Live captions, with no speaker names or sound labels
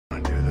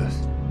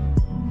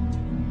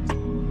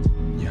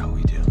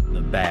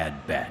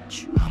Bad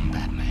Batch. I'm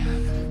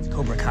Batman.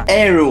 Cobra Kai.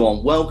 Hey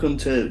everyone, welcome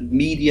to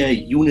Media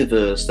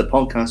Universe, the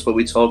podcast where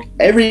we talk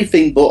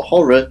everything but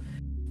horror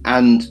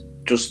and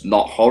just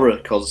not horror,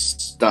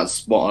 because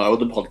that's what our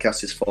other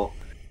podcast is for.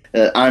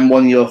 I'm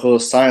one of your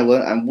hosts,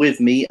 Tyler, and with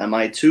me are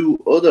my two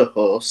other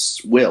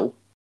hosts, Will.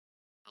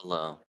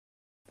 Hello.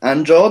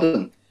 And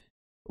Jordan.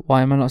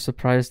 Why am I not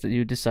surprised that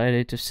you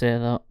decided to say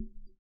that?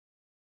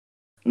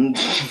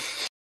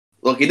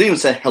 Look, he didn't even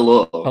say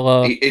hello.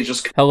 Hello. He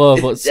just... Hello,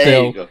 but There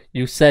still, you go.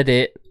 you said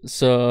it,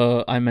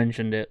 so I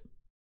mentioned it.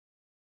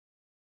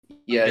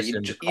 Yeah, Just you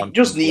in the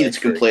just needed to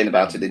contemplatory complain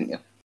about it, stance. didn't you?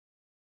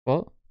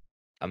 What?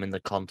 I'm in the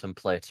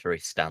contemplatory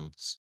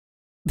stance.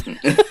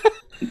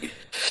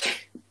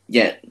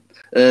 Yeah.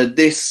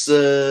 This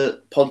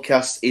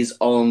podcast is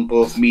on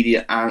both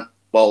media and,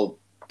 well,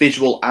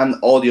 visual and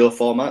audio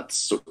formats,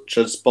 such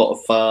as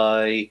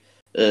Spotify,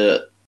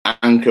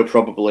 Anchor,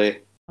 probably.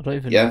 I don't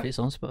even Yeah. know if it's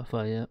on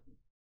Spotify yet.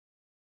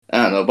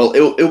 I don't know. Well,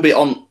 it'll be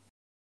on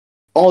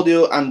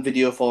audio and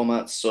video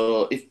formats,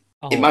 so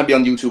it might be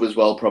on YouTube as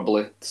well,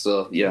 probably.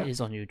 So, yeah. It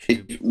is on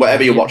YouTube.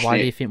 Whatever you're watching Why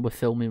do it. you think we're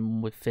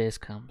filming with face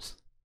cams?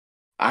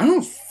 I don't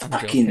I'm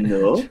fucking joking.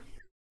 know.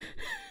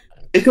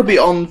 It could be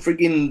on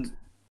friggin'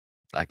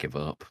 I give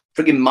up.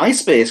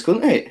 MySpace,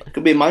 couldn't it? It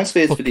could be a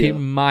MySpace Fucking video.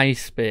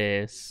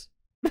 MySpace.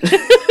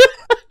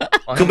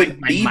 Could be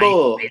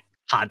Bebo.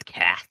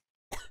 Podcast.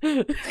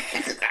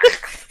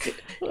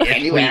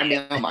 Anyway, I'm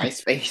on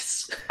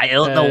MySpace. I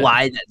don't know Uh,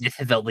 why that this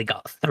has only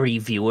got 3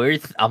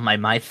 viewers on my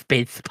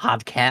MySpace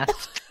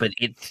podcast, but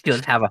it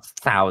should have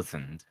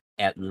 1,000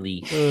 at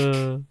least.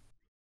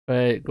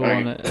 Right, go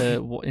Right.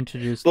 on.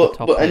 Introduce the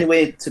topic. But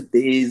anyway,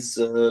 today's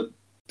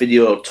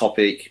video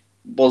topic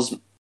was,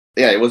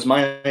 it was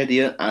my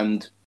idea,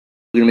 and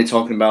we're gonna be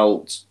talking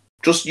about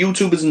just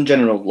YouTubers in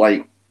general,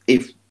 like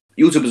if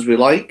YouTubers we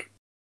like,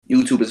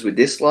 YouTubers we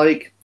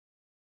dislike,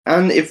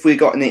 and if we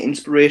got any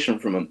inspiration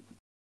from them,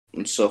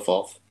 and so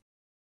forth,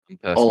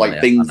 I'm or like personally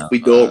a things fan of, we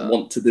don't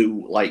want to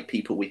do, like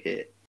people we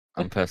hate.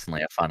 I'm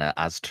personally a fan of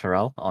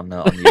Azterel on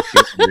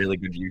YouTube. Really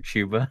good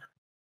YouTuber.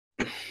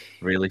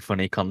 Really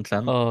funny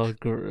content. Oh,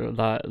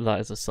 that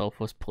is a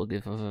selfless plug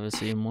if I've ever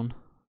seen one.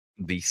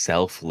 The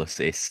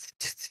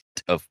selflessest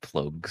of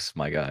plugs,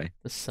 my guy.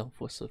 The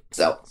selfless of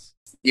Self- plugs.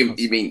 You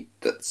mean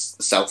that's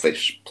a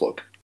selfish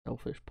plug?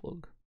 Selfish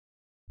plug.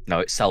 No,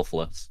 it's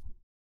selfless.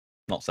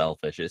 Not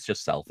selfish, it's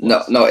just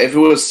selfless. No. If it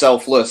was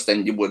selfless,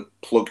 then you would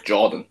plug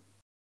Jordan.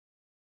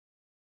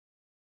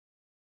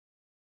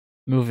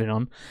 Moving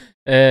on.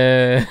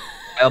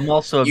 I'm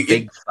also a You-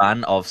 big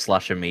fan of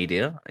Slasher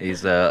Media.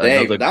 He's There,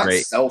 another that's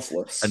great,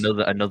 selfless.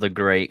 another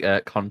great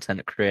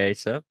content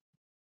creator.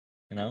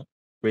 You know,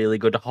 really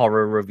good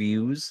horror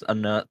reviews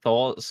and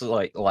thoughts.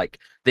 Like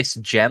this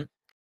gem.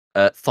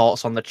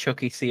 Thoughts on the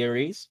Chucky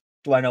series.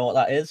 Do I know what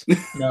that is?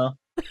 No.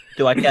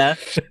 Do I care?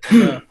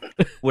 No.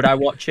 Would I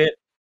watch it?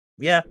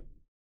 Yeah.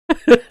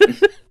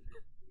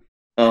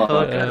 Oh,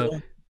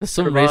 Okay. For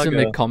some reason,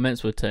 my Carago.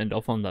 comments were turned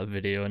off on that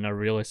video, and I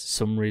realized for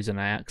some reason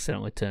I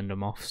accidentally turned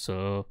them off,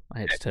 so I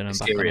had to turn them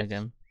back on Serious.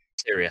 again.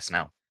 Serious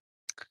now.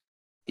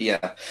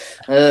 yeah.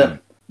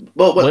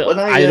 But when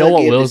I know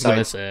what gave Will's this gonna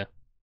idea- say.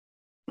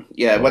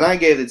 Yeah, when I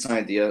gave this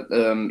idea,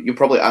 you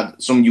probably had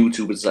some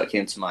YouTubers that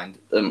came to mind.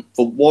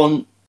 For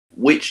one,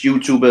 which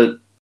YouTuber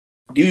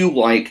do you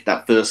like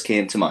that first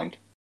came to mind?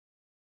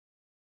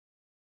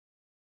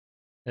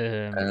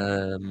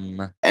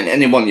 And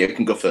anyone you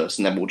can go first,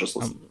 and then we'll just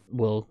listen.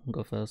 Will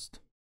go first.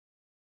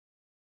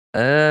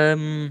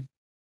 Just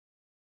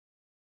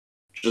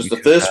you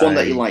the first one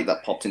that you try- like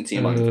that popped into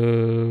your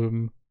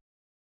mind.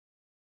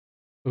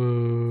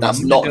 That's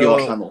I'm not gonna your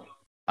go- channel.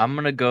 I'm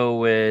gonna go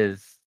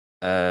with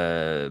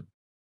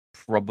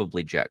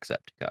probably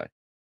Jacksepticeye.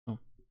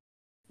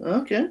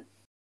 Okay.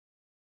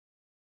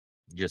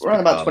 Just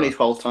Around about because-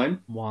 2012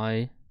 time.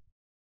 Why?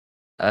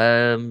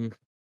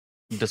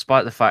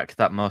 Despite the fact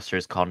that most of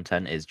his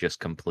content is just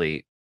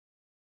complete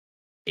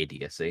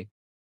idiocy.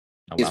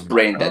 It's I'm not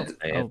brain gonna dead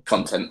say it. Oh.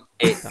 content.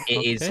 It Okay.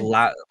 is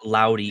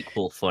loud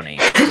equal funny.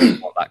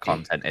 What that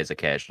content is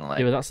occasionally.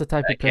 Yeah, but that's the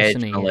type of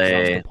person he is. That's the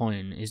occasionally-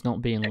 point. He's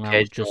not being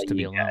loud just to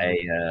be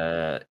Occasionally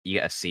loud. you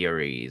get a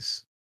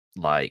series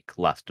like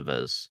Last of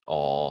Us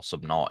or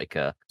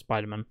Subnautica,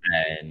 Spider-Man.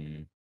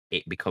 and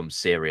it becomes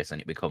serious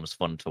and it becomes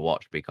fun to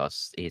watch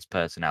because his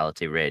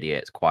personality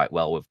radiates quite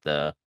well with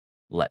the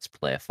Let's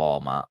Play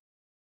format.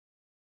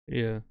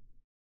 Yeah.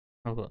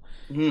 I've got.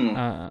 Hmm.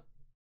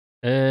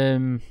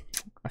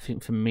 I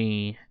think for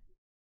me,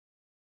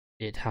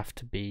 it'd have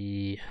to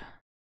be.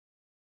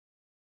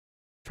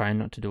 I'm trying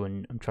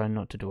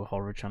not to do a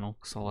horror channel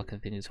because all I can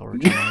think is horror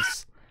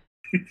channels.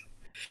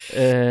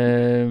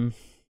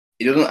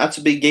 It doesn't have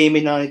to be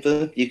gaming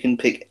either. You can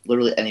pick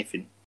literally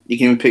anything. You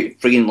can even pick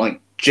friggin'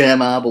 like J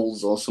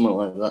Marbles or something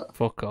like that.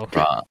 Fuck off.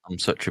 Right, I'm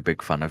such a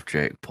big fan of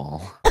Jake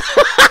Paul.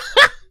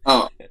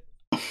 Oh.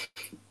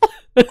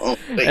 Oh,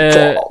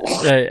 big ball.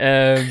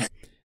 Right,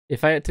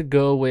 if I had to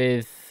go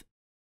with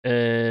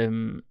a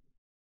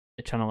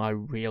channel I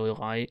really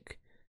like,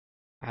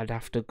 I'd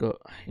have to go.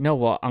 You know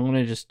what? I'm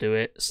gonna just do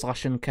it.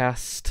 Slash and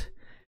Cast.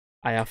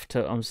 I have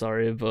to. I'm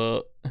sorry,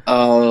 but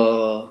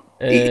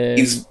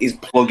He's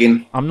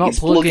plugging. I'm not He's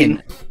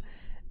plugging.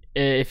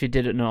 If you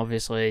didn't know,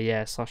 obviously,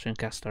 yeah, Slash and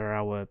Cast are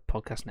our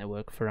podcast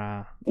network for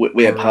our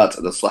We're part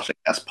of the Slash and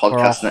Cast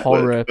podcast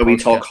network, where we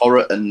talk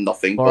horror and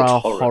nothing for but our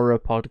horror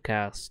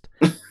podcast.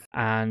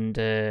 And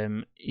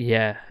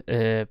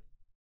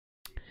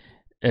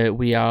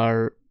we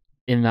are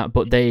in that.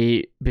 But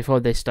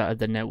before they started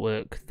the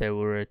network, they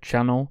were a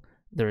channel.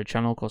 They're a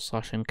channel called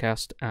Slash and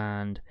Cast,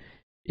 and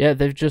yeah,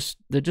 they just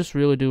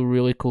really do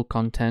really cool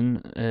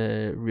content.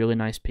 Really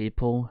nice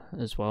people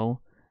as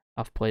well.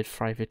 I've played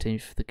Friday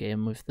 13th the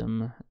game with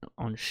them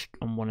on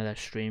one of their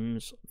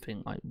streams. I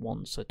think like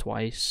once or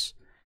twice.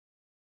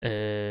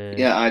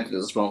 Yeah, I did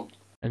as well.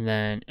 And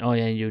then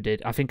you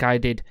did. I think I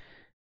did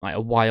like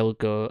a while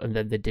ago, and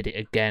then they did it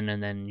again,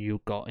 and then you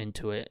got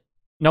into it.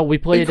 No, we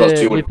played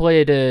COD. We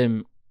played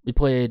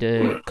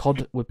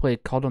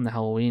COD on the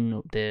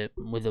Halloween update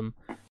with them,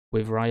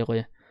 with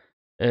Riley.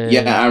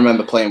 Yeah, I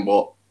remember playing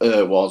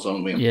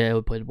Warzone with him. Yeah,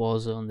 we played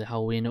Warzone, the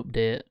Halloween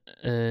update.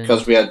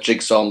 Because we had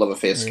Jigsaw and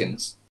Leatherface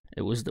skins.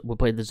 We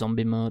played the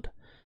zombie mode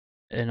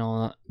and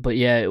all that. But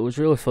yeah, it was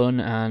really fun,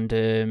 and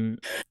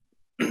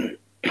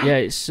yeah,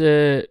 it's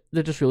they're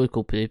just really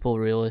cool people,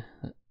 really.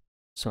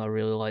 So I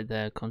really like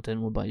their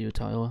content. What about you,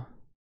 Tyler?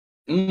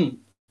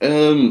 I'm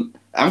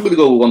gonna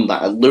go with one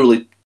that I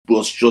literally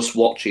was just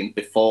watching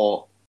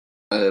before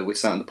we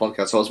started the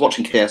podcast. So I was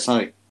watching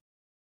KSI.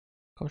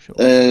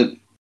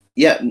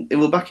 Yeah, it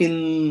was back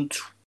in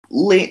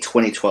late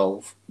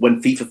 2012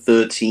 when FIFA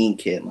 13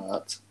 came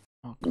out.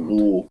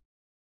 Oh,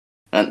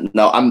 and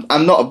no,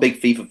 I'm not a big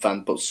FIFA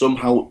fan, but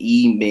somehow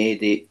he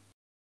made it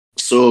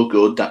so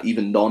good that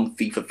even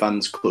non-FIFA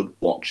fans could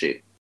watch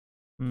it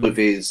with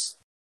his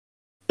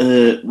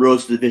Road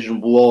to Division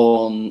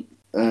 1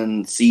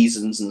 and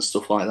seasons and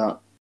stuff like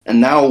that.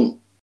 And now,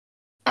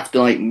 after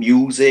like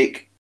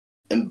music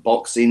and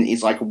boxing,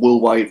 he's like a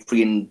worldwide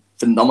freaking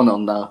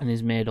phenomenon now. And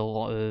he's made a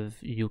lot of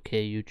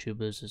UK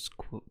YouTubers as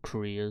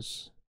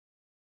careers.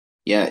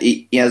 Yeah,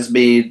 he has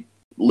made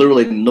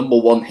literally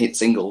 #1 hit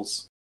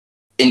singles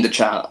in the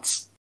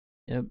charts.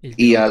 Yep,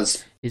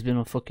 he's been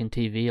on fucking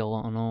TV a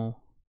lot and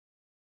all.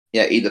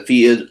 Yeah, he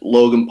defeated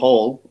Logan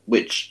Paul,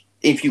 which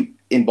if you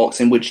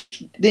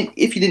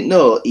didn't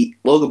know,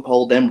 Logan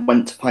Paul then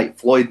went to fight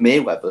Floyd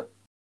Mayweather.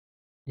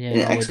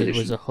 Yeah, it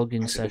was a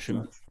hugging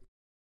session.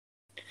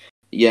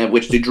 Yeah,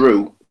 which they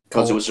drew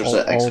because it was just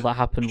all that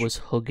happened was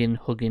hugging.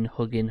 I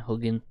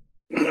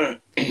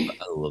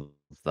love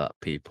that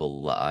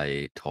people that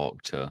I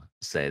talk to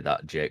say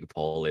that Jake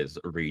Paul is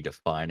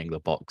redefining the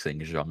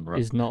boxing genre.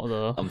 He's not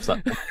though. I'm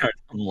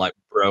like,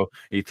 bro,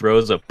 he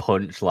throws a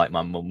punch like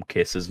my mum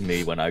kisses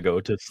me when I go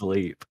to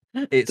sleep.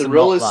 They're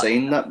really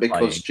saying that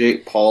because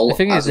Jake Paul. The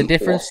thing is, the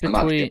difference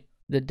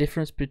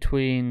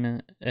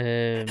between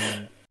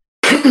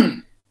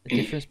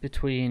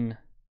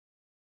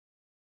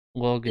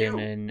Logan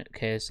and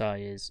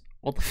KSI is,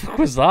 what the fuck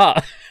was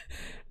that?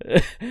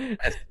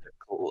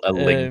 A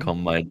link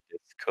on my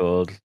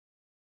Discord.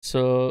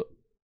 So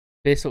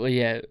basically,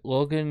 yeah,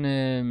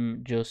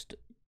 Logan just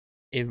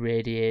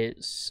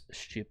irradiates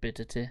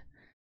stupidity.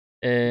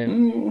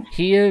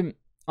 He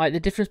like the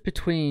difference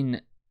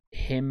between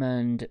him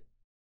and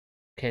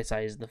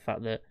KSI is the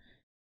fact that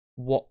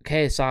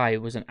KSI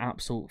was an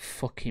absolute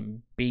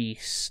fucking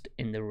beast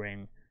in the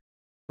ring,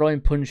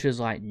 throwing punches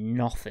like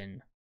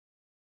nothing,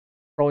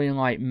 throwing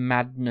like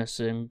madness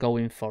and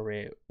going for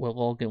it, where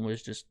Logan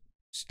was just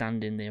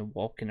standing there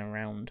walking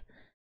around.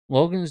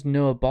 Logan's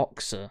no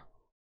boxer.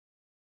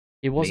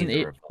 He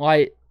wasn't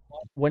like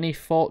when he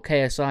fought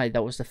KSI.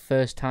 That was the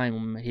first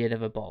time he had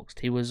ever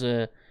boxed. He was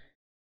I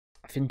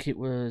think it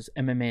was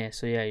MMA.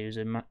 So yeah, he was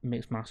a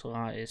mixed martial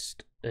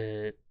artist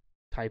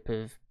type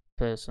of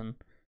person.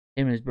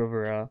 Him and his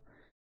brother are.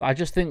 But I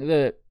just think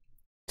that,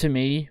 to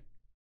me,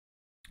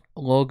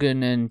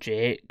 Logan and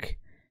Jake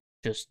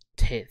just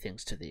take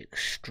things to the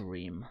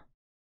extreme.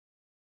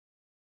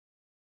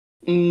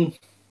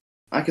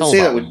 I can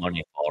say that with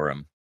money for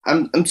him.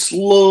 I'm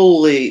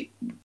slowly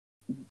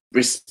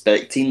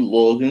respecting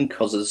Logan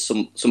because of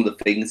some of the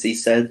things he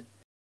said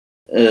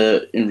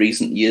in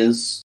recent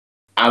years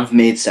have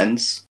made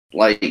sense.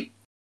 Like,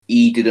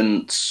 he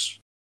didn't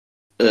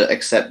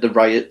accept the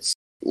riots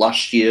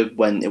last year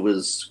when it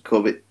was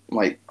COVID,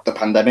 like the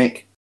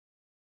pandemic.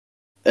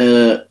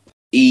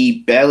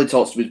 He barely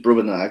talks to his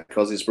brother now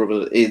because his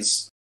brother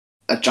is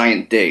a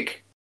giant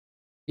dick.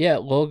 Yeah,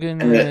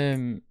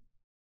 Logan.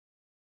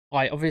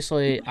 Like,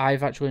 obviously,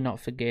 I've actually not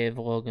forgave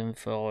Logan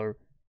for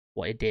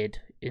what he did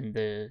in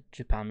the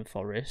Japan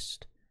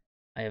forest.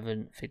 I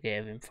haven't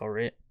forgave him for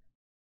it,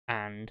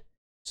 and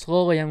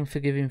slowly I'm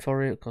forgiving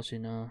for it because, you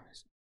know,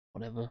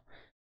 whatever.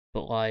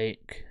 But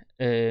like,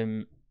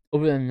 other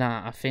than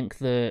that, I think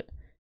that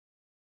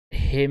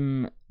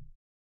him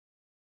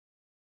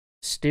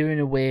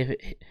steering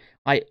away,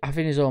 like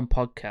having his own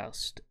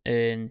podcast,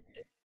 and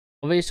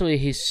obviously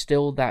he's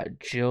still that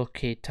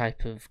jokey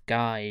type of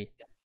guy.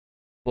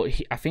 But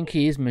I think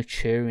he is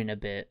maturing a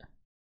bit.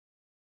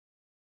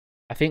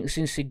 I think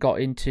since he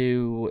got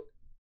into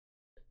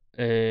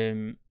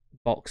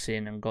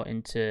boxing and got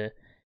into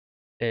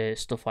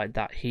stuff like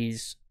that,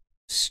 he's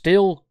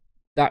still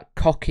that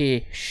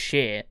cocky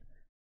shit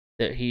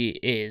that he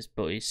is,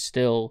 but he's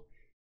still,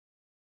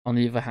 on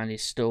the other hand,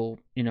 he's still,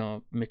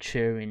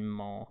 maturing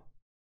more.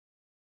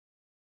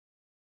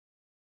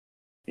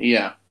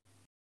 Yeah.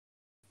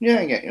 Yeah,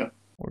 I get you.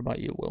 What about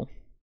you, Will?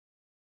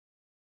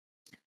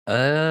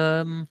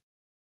 Um,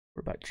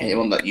 What about Jake?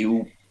 Anyone that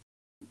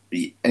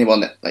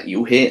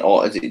you hate,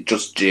 or is it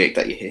just Jake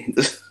that you hate?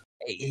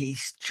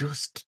 it's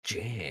just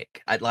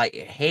Jake. I like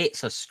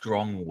hate's a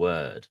strong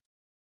word.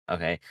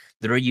 Okay,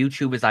 there are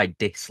YouTubers I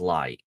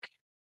dislike,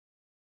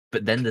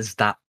 but then there's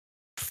that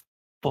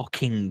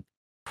fucking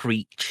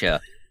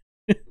preacher.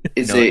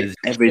 Is known it as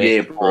everyday,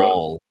 Jake bro?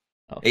 Paul.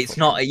 Oh, It's fuck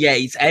not. it. Yeah,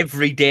 it's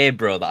every day,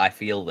 bro, that I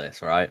feel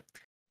this, right?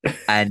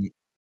 And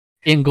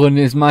England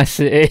is my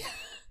city.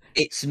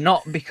 it's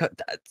not because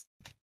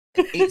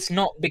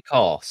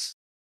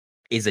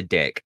he's a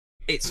dick.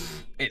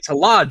 It's a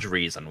large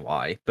reason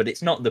why, but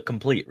it's not the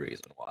complete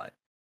reason why.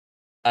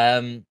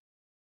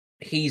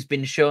 He's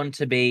been shown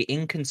to be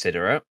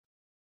inconsiderate,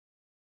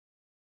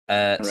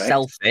 Correct.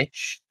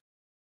 selfish,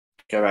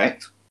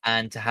 Correct.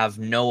 and to have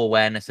no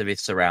awareness of his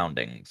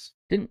surroundings.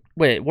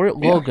 Were it Yeah.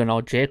 Logan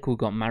or Jake who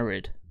got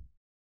married?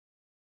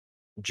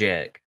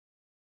 Jake,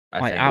 I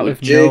Like think. out was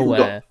of Jake who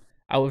nowhere,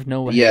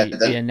 Yeah, he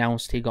then-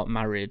 announced he got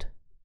married.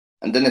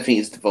 And then I think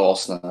he's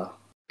divorced now.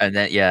 And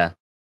then yeah,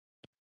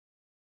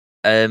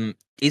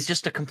 he's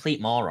just a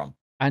complete moron.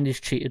 And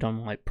he's cheated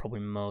on like probably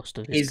most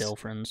of his His-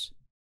 girlfriends.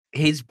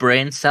 His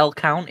brain cell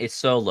count is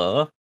so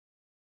low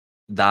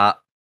that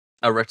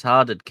a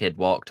retarded kid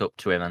walked up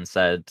to him and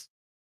said,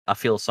 "I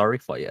feel sorry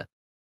for you."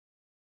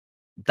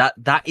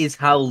 That is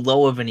how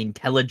low of an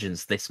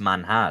intelligence this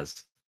man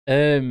has.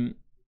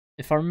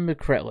 If I remember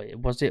correctly,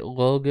 was it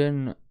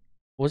Logan?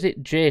 Was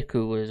it Jake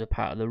who was a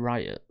part of the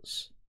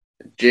riots?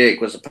 Jake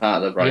was a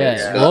part of the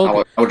riots. Yeah, I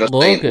was just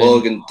saying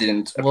Logan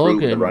didn't approve of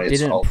the Logan riots.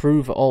 didn't at all.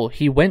 approve at all.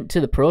 He went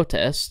to the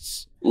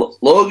protests.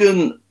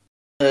 Logan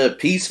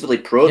peacefully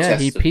Yeah,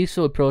 protested. he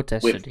peacefully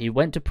protested. with- He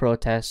went to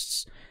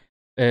protests,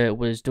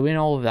 was doing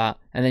all of that,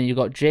 and then you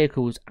got Jake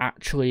who was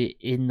actually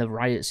in the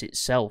riots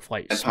itself,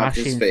 like and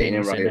smashing participating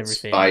in things and riots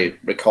everything. by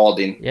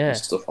recording Yeah, and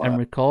stuff like and that.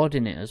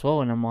 recording it as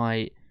well. And I'm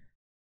like,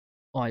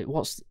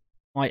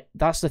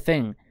 that's the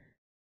thing.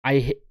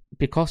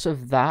 Because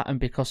of that, and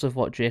because of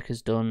what Jake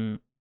has done,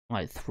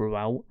 like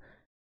throughout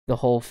the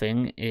whole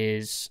thing,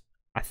 is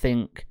I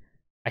think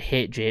I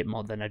hate Jake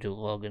more than I do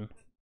Logan.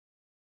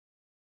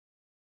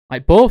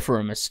 Like both of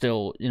them are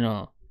still,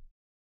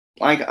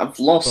 Like I've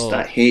lost Oh.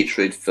 that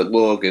hatred for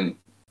Logan.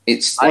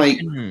 It's I like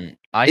can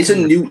it's a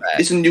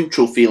respect-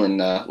 neutral feeling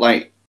there.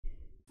 Like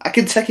I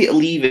can take it or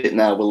leave it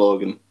now with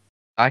Logan.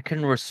 I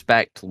can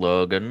respect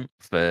Logan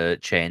for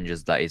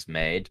changes that he's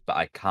made, but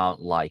I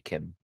can't like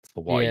him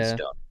for what he's Yeah.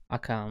 done. I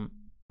can't.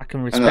 I can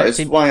I know, respect it's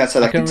him. why I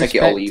said I can take it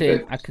or respect leave him.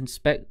 it. I can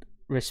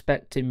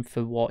respect him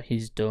for what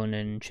he's done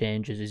and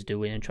changes he's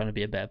doing and trying to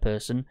be a better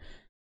person.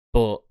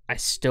 But I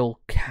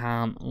still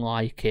can't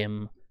like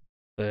him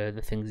for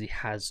the things he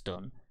has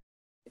done.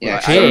 Yeah,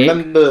 But I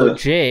remember. But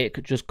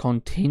Jake just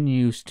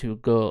continues to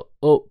go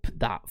up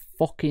that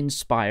fucking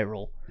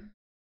spiral.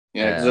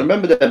 Yeah, because I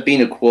remember there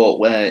being a quote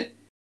where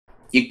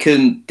you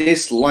can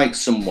dislike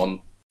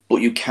someone, but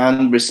you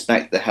can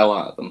respect the hell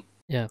out of them.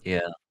 Yeah. Yeah.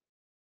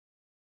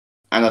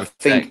 And I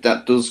Respect. think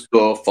that does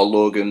go for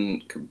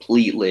Logan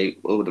completely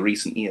over the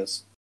recent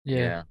years.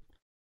 Yeah.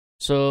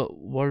 So,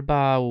 what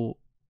about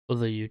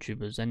other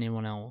YouTubers?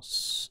 Anyone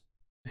else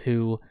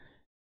who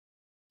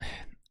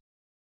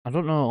I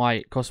don't know,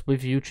 like, because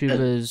with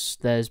YouTubers,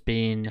 there's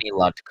been Any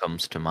lad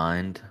comes to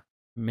mind.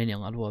 Mini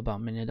Lad. What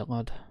about Mini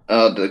Lad?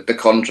 The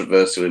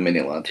controversy with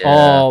Mini Lad.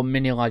 Yeah. Oh,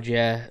 Mini Lad,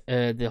 yeah.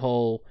 The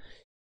whole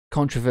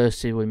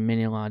controversy with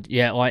Mini Lad.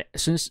 Yeah, like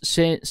since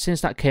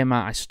that came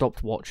out, I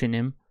stopped watching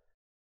him.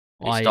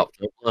 He Like, stopped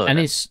uploading. and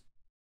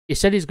he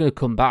said he's going to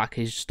come back.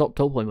 He's stopped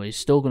uploading, but he's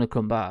still going to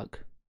come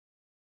back.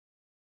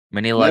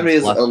 Mini There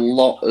is lads a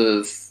lot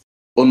of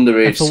And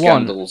underage for one,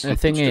 scandals. the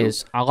thing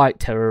is, I like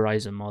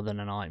Terrorizer more than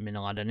I like Mini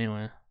Lad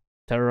anyway.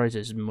 Terrorizer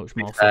is much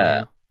more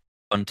fair. fun.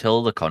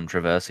 until the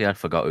controversy, I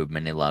forgot who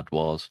Mini Lad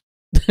was.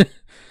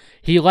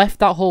 He left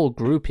that whole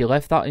group. He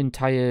left that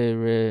entire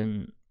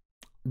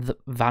the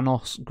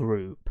Vanos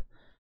group.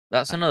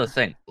 That's another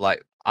thing.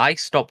 Like, I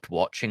stopped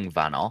watching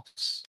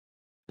Vanos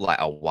like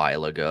a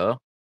while ago,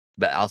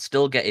 but I'll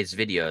still get his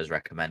videos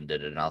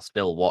recommended and I'll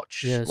still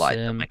watch Yeah, them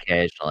same.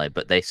 occasionally.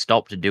 But they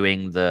stopped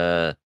doing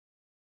the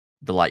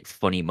like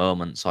funny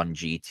moments on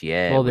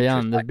GTA. Well, they which was,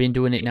 aren't. They've like, been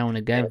doing it now and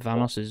again. staple.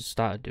 Vanos has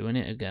started doing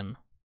it again.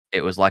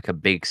 It was like a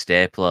big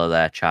staple of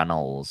their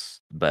channels,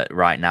 but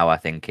right now I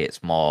think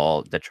it's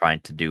more they're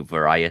trying to do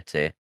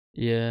variety.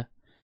 Yeah.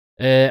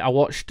 I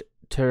watched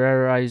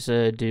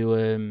Terrorizer do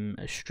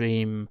a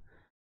stream.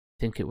 I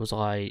think it was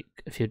like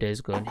a few days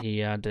ago, and he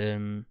had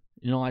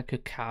like a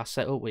car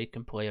setup where you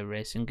can play a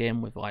racing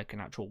game with like an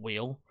actual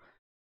wheel.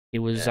 He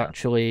was Yeah.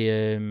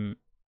 actually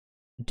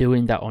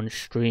doing that on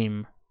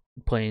stream,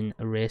 playing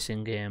a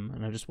racing game,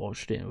 and I just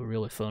watched it. It was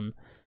really fun.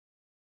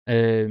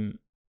 I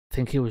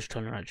think he was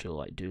trying to actually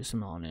like do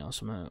something on it or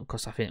something,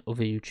 because I think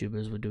other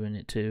YouTubers were doing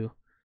it too.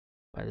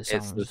 By the It's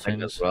sounds the of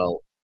thing as things.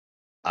 well.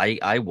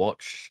 I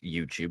watch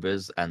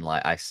YouTubers and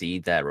like I see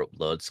their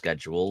upload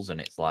schedules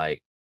and it's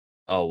like,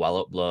 oh,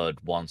 I'll upload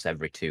once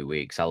every 2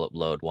 weeks. I'll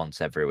upload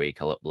once every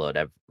week. I'll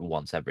upload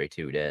once every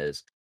 2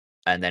 days.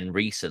 And then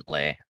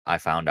recently, I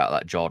found out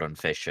that Jordan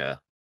Fisher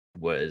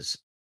was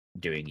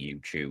doing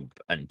YouTube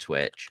and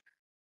Twitch,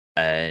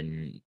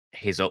 and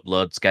his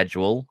upload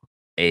schedule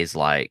is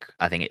like,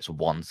 I think it's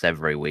once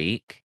every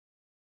week,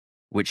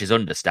 which is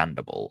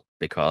understandable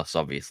because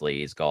obviously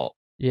he's got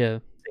Yeah,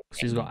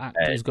 because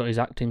singing, he's got his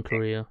acting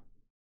career,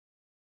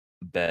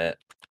 but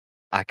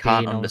I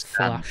can't being on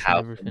understand Flash and how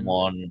everything.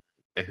 someone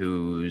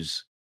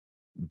who's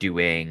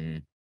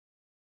doing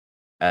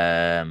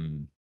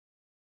um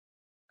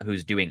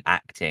who's doing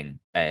acting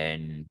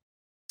and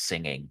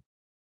singing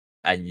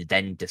and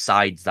then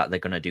decides that they're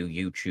going to do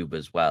YouTube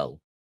as well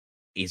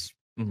is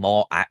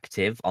more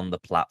active on the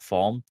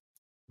platform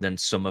than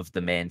some of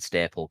the main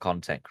staple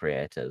content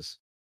creators.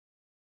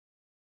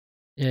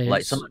 Yeah,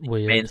 Like some it's of the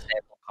main weird.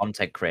 staple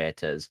content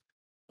creators,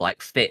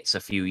 like Fitz a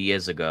few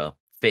years ago.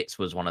 Fitz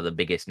was one of the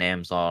biggest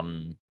names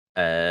on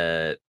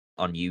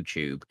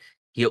YouTube.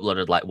 He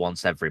uploaded like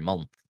once every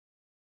month,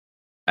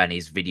 and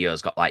his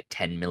videos got like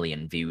 10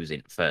 million views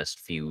in first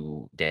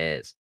few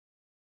days.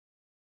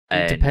 It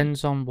And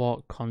depends on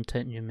what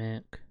content you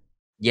make.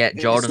 yeah,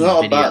 It's Jordan's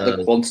not about the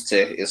videos, quantity;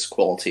 it's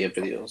quality of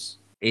videos.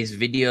 his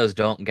videos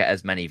don't get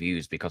as many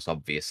views because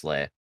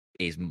obviously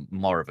he's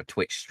more of a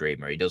Twitch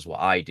streamer. He does what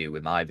I do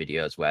with my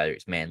videos, where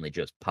it's mainly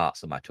just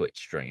parts of my Twitch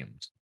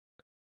streams,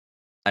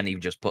 and he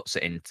just puts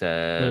it into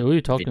Wait, who are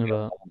you talking video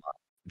about? format.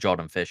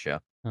 Jordan Fisher.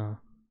 Oh,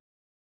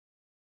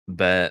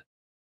 But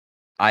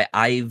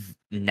I've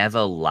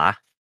never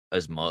laughed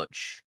as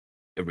much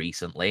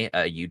recently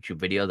at a YouTube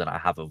video than I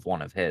have of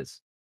one of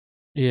his.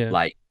 yeah.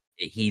 Like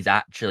he's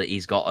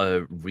got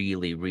a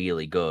really,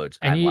 really good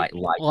And and you like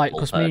like, likable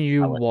because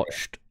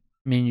personality.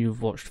 me and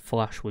you've watched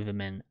Flash with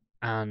him in,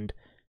 and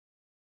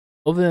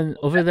other than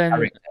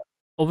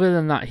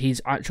that,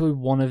 he's actually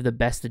one of the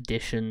best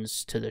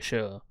additions to the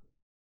show.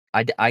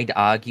 I'd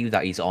argue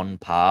that he's on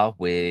par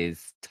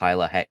with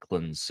Tyler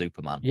Hoechlin's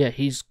Superman Yeah,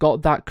 he's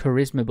got that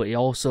charisma, but he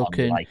also on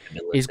can.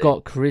 He's likability.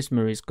 got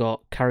charisma. He's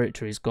got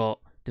character. He's got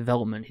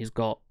development. He's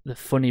got the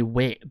funny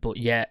wit, but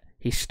yet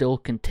he still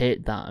can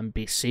take that and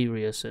be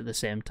serious at the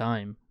same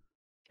time.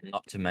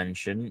 Not to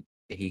mention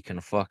he can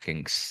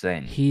fucking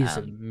sing. He's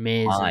an And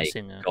amazing my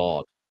singer.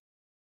 God,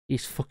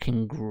 He's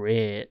fucking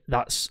great.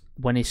 That's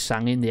when he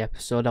sang in the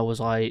episode. I was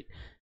like,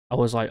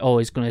 oh,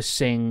 he's gonna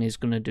sing. He's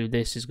gonna do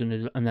this. He's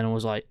gonna, and then I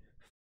was like,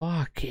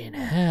 fucking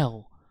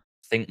hell.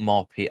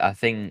 I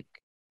think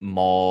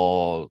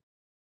more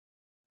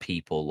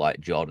people like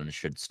Jordan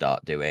should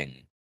start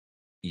doing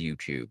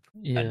YouTube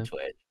Yeah. and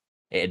Twitch.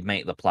 It'd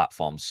make the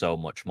platform so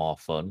much more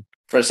fun.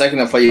 For a second,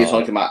 I thought you were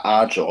talking about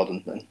our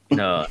Jordan then.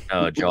 No,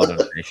 Jordan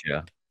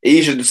Fisher.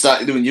 He should have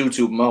started doing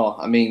YouTube more.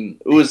 I mean,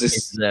 who is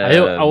this? I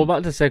was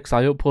about to say, because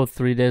I upload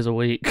 3 days a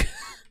week.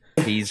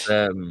 He's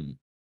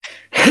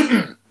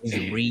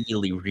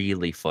really,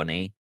 really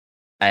funny,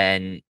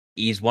 and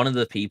he's one of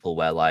the people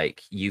where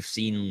like you've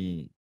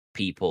seen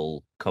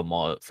people come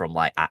out from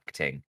like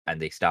acting and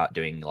they start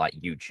doing like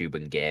YouTube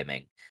and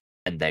gaming,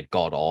 and they're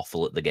god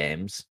awful at the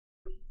games.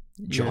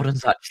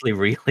 Jordan's actually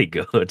really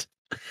good,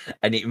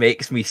 and it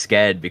makes me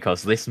scared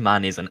because this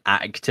man is an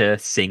actor,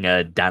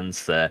 singer,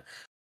 dancer,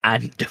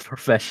 and a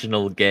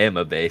professional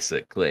gamer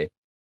basically.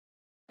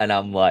 And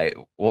I'm like,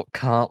 what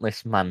can't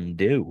this man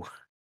do?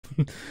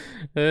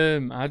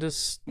 I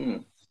just, Hmm.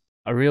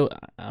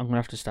 I'm gonna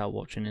have to start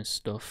watching his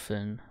stuff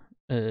and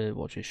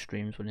watch his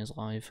streams when he's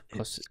live,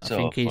 because It's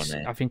so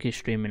funny. I think he's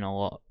streaming a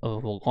lot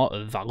of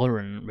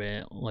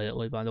Valorant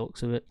lately by the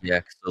looks of it. Yeah,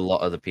 because a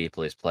lot of the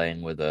people he's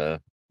playing with are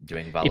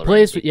doing Valorant.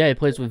 He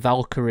plays with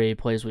Valkyrie, he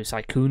plays with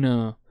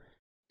Sykkuno,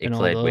 He and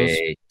played all those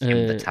with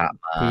Tim the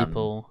Tatman,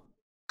 people.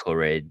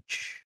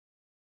 Courage.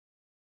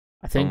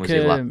 I When think was he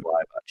last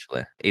live?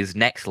 Actually, his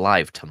next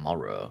live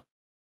tomorrow.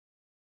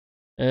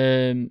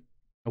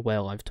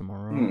 well, live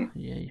tomorrow. Hmm.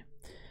 Yeah.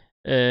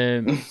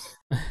 And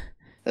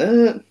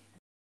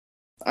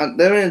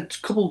there are a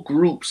couple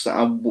groups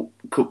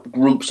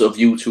groups of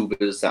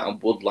YouTubers that I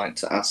would like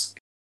to ask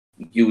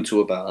you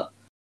two about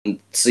and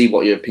see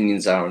what your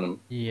opinions are on them.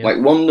 Yeah. Like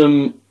one of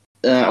them,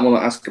 I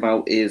want to ask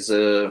about is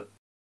I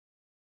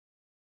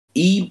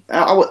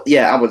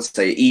would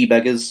say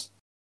e-beggars.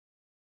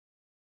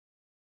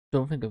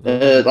 Don't think of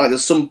Like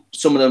there's some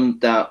of them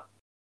that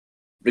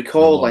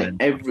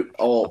record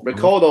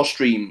record or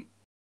stream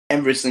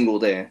every single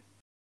day,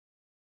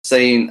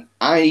 saying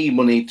I need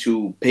money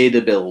to pay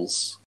the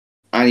bills.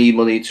 I need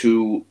money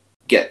to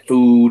get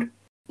food,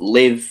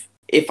 live.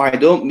 If I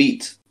don't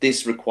meet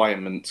this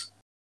requirement,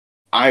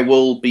 I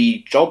will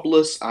be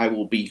jobless. I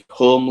will be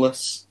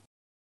homeless.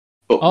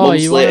 But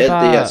months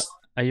later,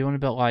 are you on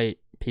about like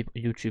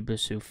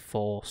YouTubers who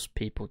force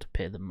people to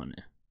pay them money?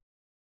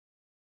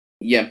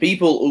 Yeah,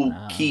 people who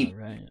keep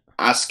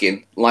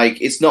asking. Like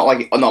it's not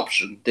like an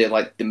option. They're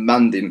like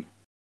demanding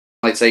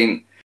like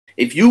saying,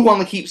 if you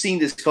want to keep seeing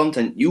this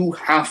content, you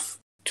have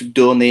to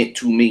donate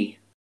to me.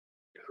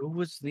 Who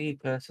was the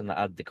person that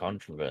had the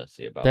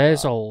controversy about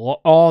There's that? a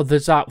lot. Oh,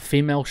 there's that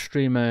female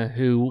streamer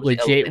who Was it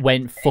legit Olivia?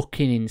 went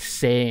fucking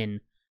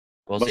insane.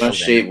 Was it But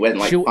she went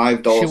like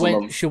 $5 a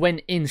month. She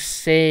went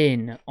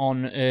insane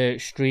on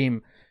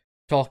stream,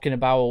 talking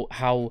about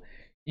how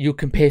you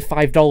can pay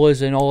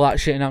 $5 and all that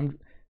shit, and I'm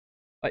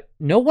like,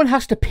 no one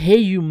has to pay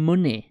you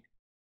money.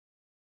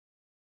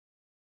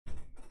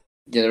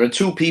 Yeah, there are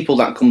two people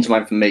that come to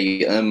mind for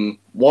me.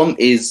 One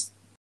is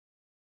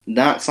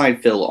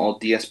Darkside Phil or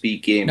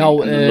DSB Gaming.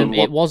 No, and another it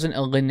one, wasn't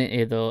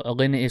Alinity though.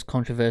 Alinity's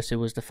controversy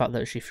was the fact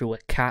that she threw a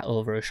cat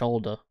over her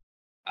shoulder.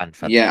 And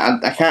yeah,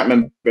 I can't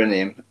remember her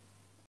name.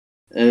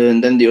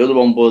 And then the other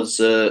one was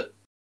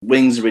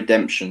Wings of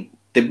Redemption.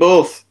 They're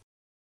both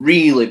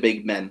really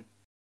big men.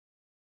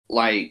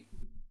 Like,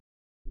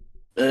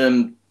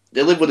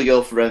 they live with their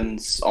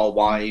girlfriends or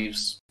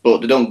wives, but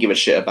they don't give a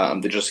shit about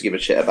them. They just give a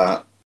shit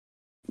about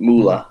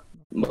moolah,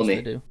 Of course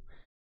they money.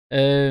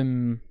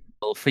 do.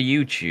 Well, for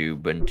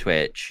YouTube and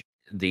Twitch,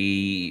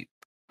 the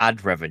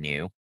ad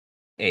revenue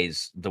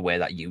is the way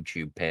that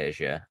YouTube pays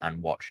you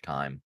and watch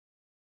time.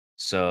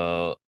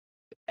 So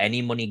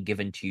any money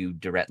given to you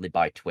directly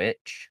by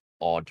Twitch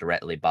or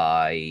directly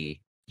by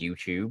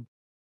YouTube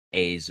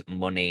is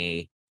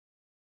money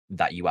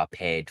that you are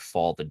paid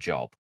for the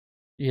job,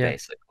 Yeah,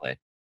 basically.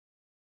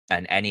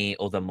 And any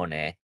other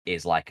money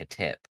is like a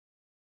tip.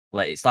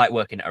 Like, it's like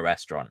working at a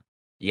restaurant.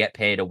 You get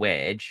paid a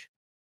wage,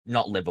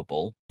 not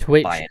livable.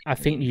 Twitch. by any I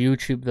think means.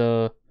 YouTube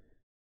though.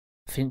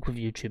 I think with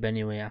YouTube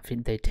anyway, I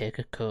think they take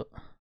a cut.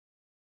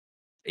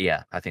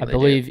 Yeah, I think I they do.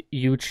 believe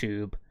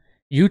YouTube.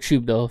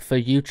 YouTube though, for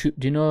YouTube,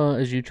 do you know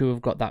as YouTube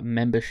have got that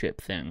membership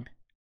thing?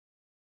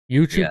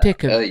 YouTube Yeah.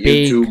 take a big.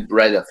 YouTube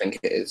Red, I think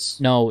it is.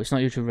 No, it's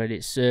not YouTube Red.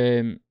 It's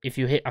if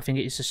you hit, I think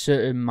it's a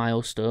certain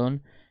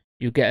milestone,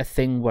 you get a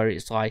thing where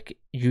it's like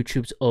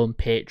YouTube's own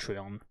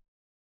Patreon.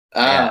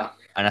 Ah,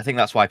 And I think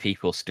that's why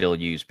people still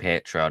use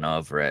Patreon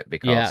over it,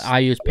 because Yeah, I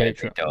use the way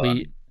they Patreon.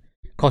 don't-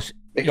 Because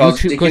because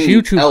YouTube, they because can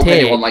YouTube help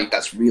take, anyone like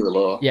that's really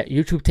low. yeah,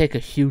 YouTube take a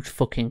huge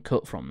fucking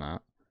cut from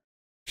that.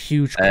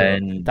 Huge cut.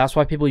 And- That's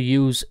why people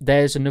use.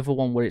 There's another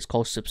one where it's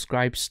called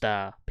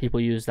Subscribestar. People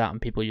use that,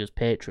 and people use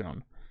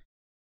Patreon.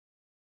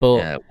 But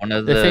Yeah, one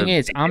of the thing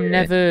is, I'm bigger-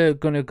 never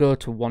gonna go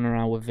to 1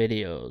 hour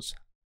videos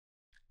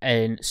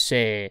and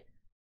say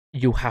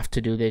you have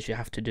to do this, you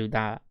have to do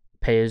that,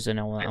 pay us and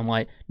all that. I'm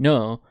like,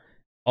 no,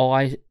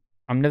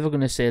 I'm never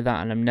gonna say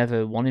that, and I'm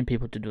never wanting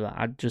people to do that.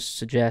 I'd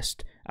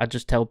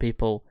just tell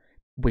people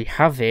we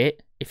have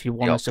it if you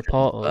want to option's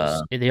support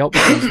us. The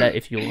option's there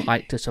if you would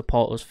like to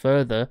support us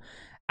further,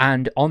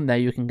 and on there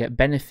you can get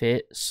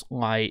benefits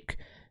like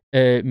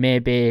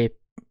maybe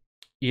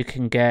you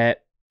can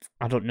get,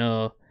 I don't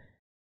know,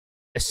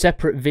 a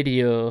separate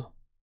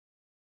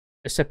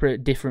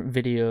different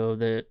video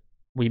that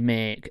we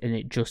make, and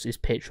it just is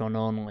Patreon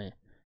only.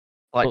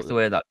 like but- the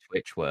way that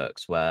Twitch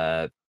works,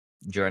 where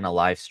during a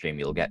live stream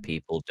you'll get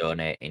people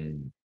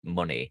donating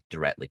money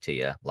directly to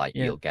you. Like,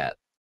 Yeah. you'll get,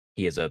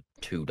 here's a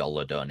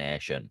 $2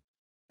 donation,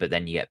 but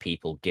then you get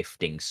people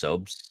gifting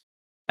subs,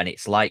 and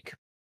it's like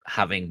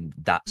having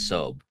that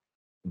sub,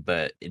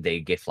 but they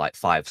gift like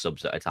 5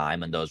 subs at a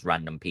time, and those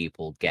random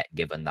people get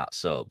given that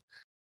sub,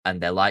 and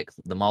they're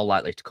more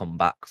likely to come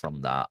back from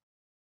that,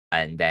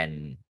 and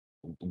then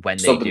when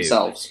Sub they do,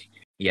 themselves.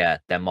 yeah,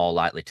 they're more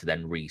likely to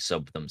then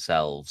resub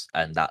themselves,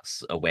 and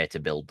that's a way to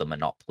build the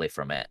monopoly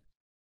from it.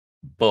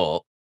 But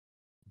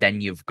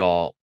then you've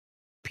got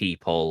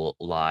people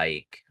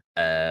like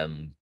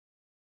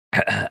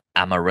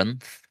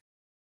Amaranth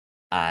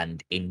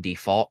and Indie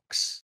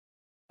Fox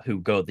who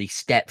go the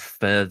step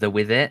further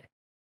with it,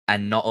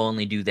 and not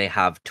only do they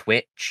have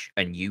Twitch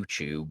and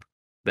YouTube,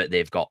 but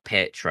they've got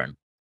Patreon,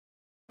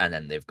 and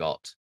then they've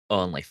got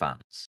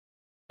OnlyFans,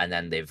 and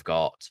then they've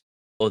got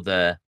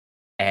other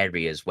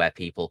areas where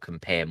people can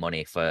pay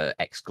money for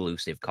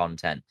exclusive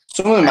content.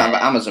 Some of them have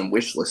Amazon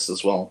wish lists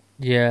as well.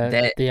 Yeah,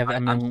 They- they have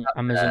I'm Amazon, sat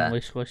Amazon there-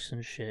 wish lists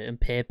and shit, and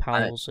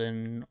PayPal's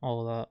and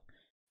all that.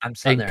 I'm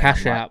sat And there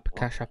Cash and I'm App, like,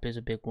 Cash App is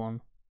a big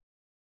one.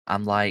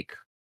 I'm like,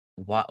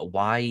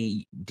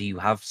 why do you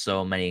have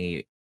so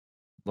many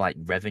like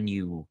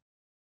revenue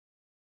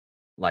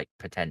like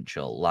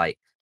potential? Like,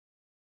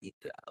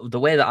 the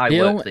way that I The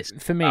work only, this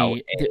for out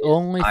me, the is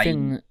only I-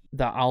 thing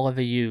that I'll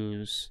ever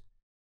use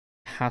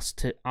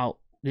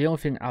the only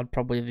thing I'd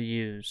probably ever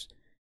use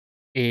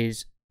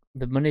is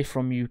the money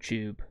from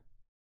YouTube,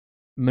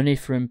 money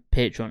from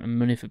Patreon, and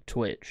money from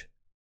Twitch.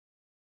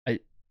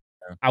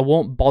 I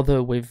won't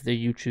bother with the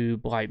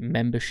YouTube like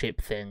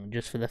membership thing,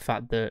 just for the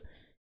fact that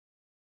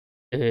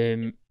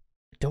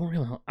don't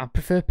really. I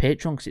prefer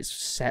Patreon because it's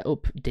set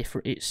up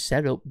different. It's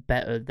set up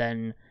better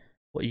than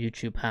what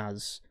YouTube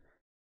has,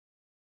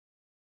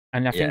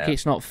 and I think Yeah.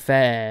 it's not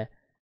fair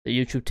that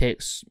YouTube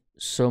takes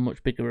so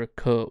much bigger a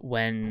cut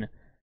when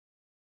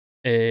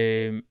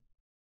I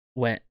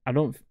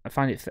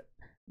find it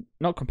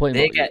not completely.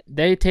 They but get-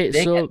 they take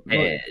they so get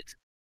paid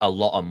a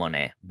lot of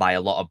money by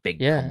a lot of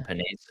big Yeah.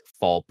 companies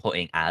for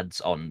putting ads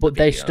on But the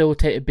they video. still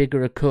take a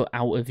bigger cut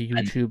out of And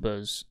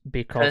YouTubers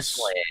because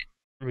personally,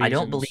 I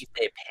don't reasons. believe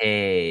they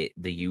pay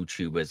the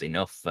YouTubers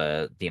enough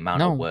for the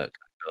amount of No. work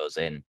that goes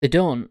in. They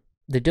don't.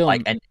 They don't.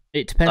 Like, and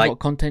it depends like- what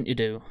content you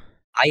do.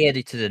 I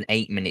edited an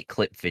 8-minute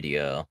clip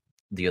video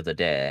the other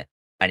day,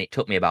 and it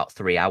took me about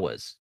 3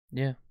 hours.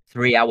 Yeah.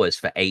 3 hours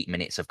for 8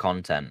 minutes of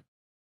content.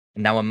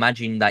 Now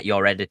imagine that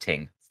you're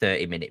editing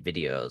 30-minute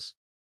videos,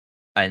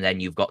 and then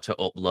you've got to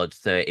upload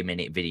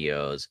 30-minute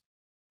videos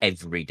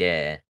every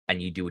day,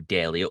 and you do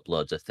daily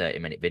uploads of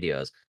 30-minute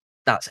videos.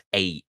 That's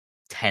 8-10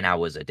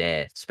 hours a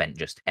day spent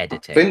just I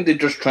editing. think they're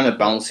just trying to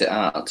balance it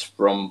out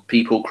from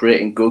people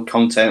creating good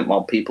content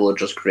while people are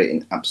just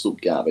creating absolute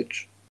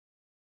garbage.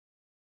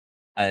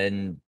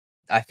 And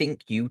I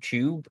think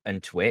YouTube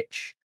and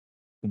Twitch,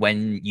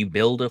 when you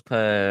build up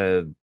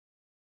a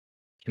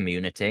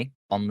community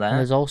on And there,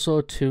 there's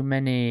also too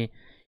many.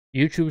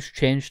 YouTube's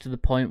changed to the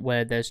point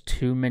where there's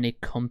too many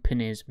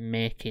companies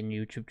making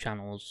YouTube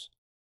channels.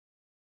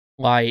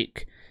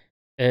 Like,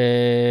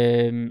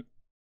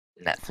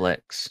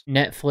 Netflix,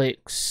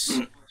 Netflix,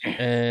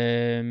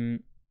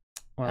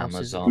 what else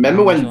is it? Amazon.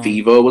 Remember when Amazon.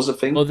 Vivo was a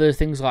thing? Other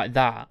things like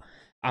that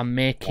are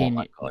making.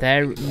 my God.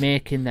 They're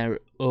making their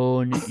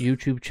own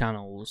YouTube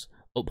channels,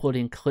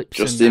 uploading clips.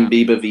 Justin and that.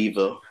 Bieber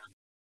Vivo.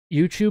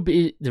 YouTube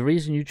is the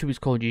reason YouTube is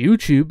called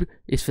YouTube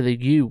is for the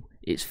you.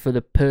 It's for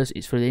the person.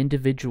 It's for the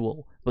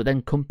individual. But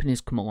then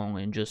companies come along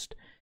and just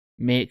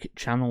make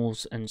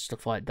channels and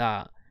stuff like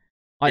that.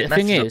 Like, It the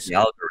thing messes up is, the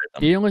algorithm.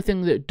 the only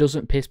thing that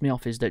doesn't piss me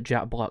off is that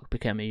Jack Black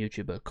became a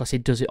YouTuber because he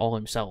does it all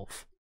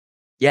himself.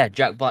 Yeah,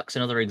 Jack Black's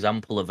another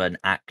example of an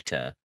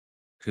actor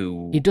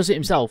who He does it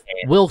himself.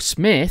 Yeah. Will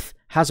Smith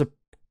has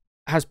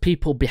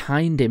people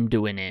behind him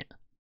doing it.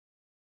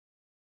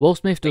 Will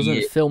Smith doesn't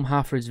Yeah. film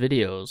half of his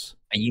videos.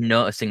 Are you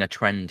noticing a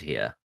trend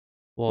here?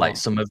 What? Like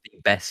some of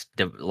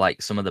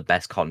the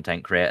best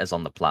content creators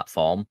on the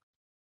platform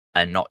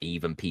are not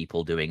even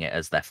people doing it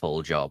as their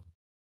full job.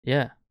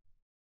 Yeah.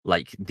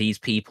 Like, these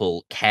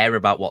people care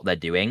about what they're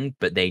doing,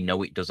 but they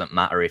know it doesn't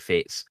matter if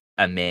it's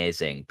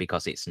amazing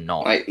because it's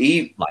not Like,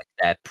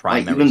 their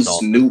primary even source of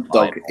Snoop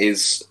Dogg survival.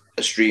 is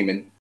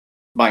streaming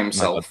by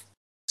himself.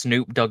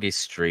 Snoop Dogg is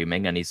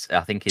streaming, and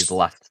I think his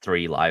last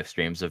 3 live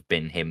streams have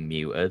been him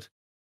muted.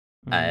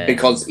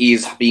 Because he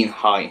is being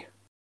high.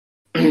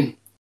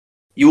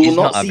 You will He's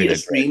not not see having a a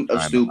stream great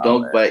of time Snoop about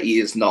Dogg it. where he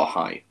is not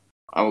high.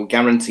 I will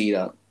guarantee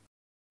that.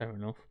 Fair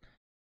enough.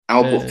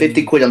 I'll put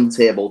 50 Um, quid on the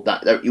table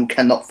that you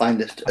cannot find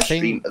a I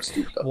stream think of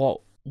Snoop Dogg.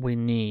 what we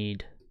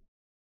need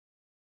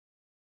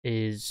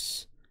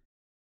is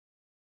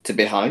To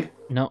be high?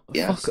 no.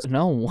 Yes. Fuck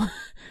no.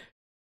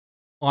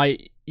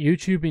 Like,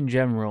 YouTube in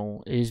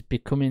general is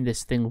becoming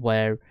this thing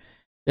where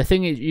the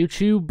thing is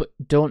YouTube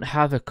don't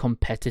have a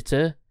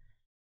competitor,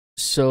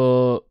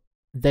 so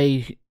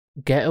they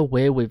get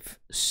away with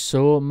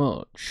so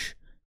much.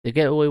 They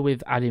get away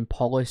with adding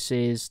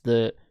policies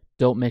that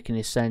don't make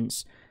any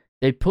sense.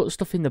 They put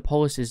stuff in the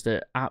policies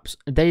that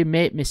they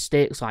make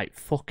mistakes like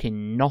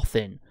fucking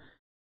nothing.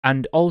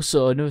 And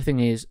also another thing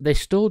is they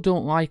still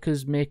don't like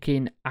us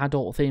making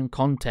adult themed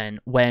content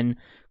when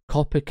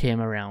Copper came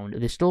around.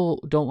 They still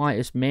don't like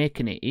us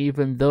making it,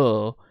 even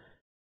though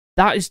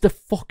that is the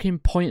fucking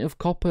point of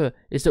Copper,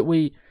 is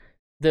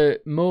that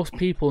most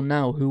people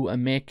now who are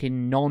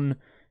making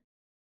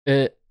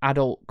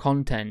adult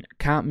content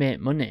can't make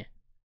money.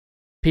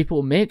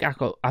 People who make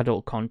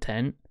adult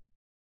content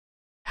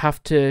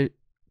have to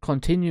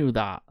continue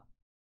that.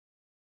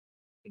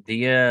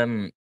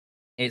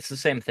 It's the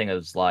same thing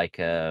as like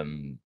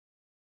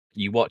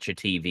you watch a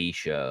TV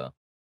show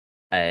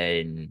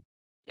and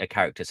a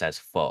character says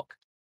fuck.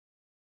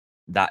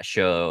 That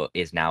show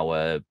is now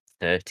a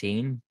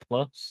 13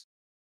 plus,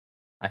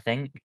 I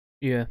think.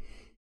 Yeah.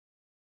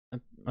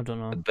 I don't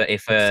know. But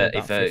if I've said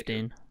that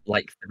 15.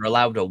 like they're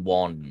allowed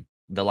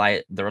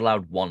they're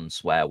allowed one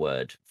swear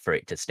word for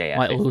it to stay at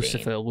Like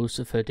 15.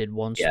 Lucifer did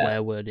one Yeah.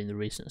 swear word in the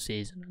recent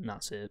season, and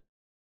that's it.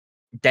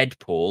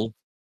 Deadpool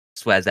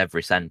swears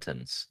every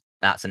sentence.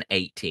 That's an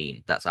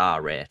 18. That's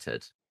R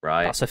rated,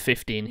 right? That's a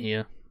 15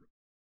 here.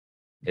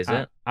 Is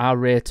it? R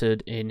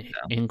rated in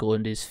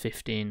England is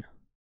 15.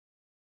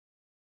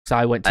 So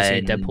I went to see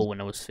And- Deadpool when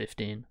I was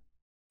 15.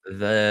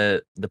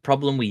 The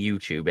problem with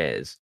YouTube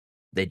is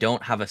they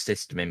don't have a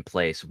system in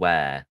place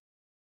where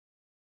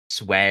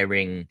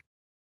swearing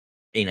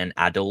in an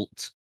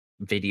adult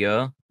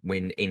video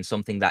when in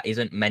something that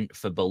isn't meant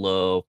for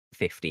below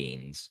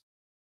 15s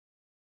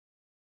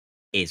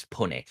is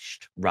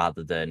punished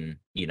rather than,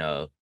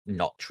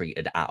 not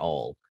treated at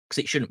all.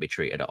 Because it shouldn't be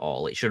treated at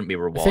all. It shouldn't be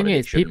The rewarded. thing it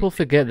is, shouldn't people be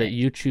forget that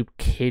punished. YouTube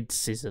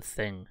Kids is a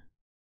thing.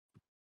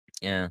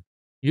 Yeah.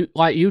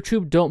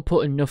 YouTube don't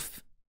put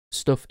enough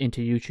stuff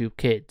into YouTube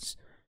Kids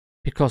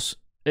because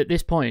at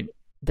this point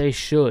they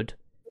should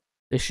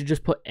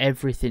just put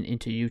everything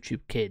into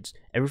YouTube Kids.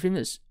 Everything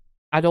that's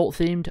adult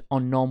themed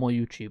on normal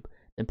YouTube,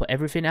 then put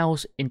everything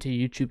else into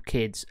YouTube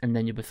Kids, and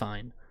then you'll be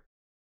fine.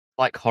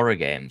 Like horror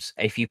games.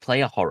 If you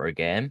play a horror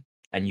game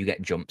and you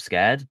get jump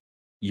scared,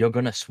 you're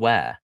gonna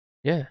swear.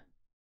 Yeah.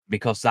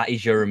 Because that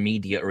is your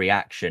immediate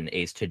reaction,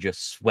 is to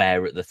just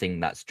swear at the thing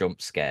that's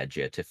jump scared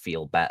you to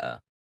feel better.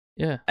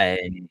 Yeah.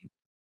 And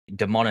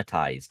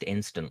demonetized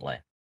instantly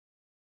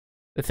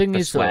The thing for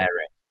is, though,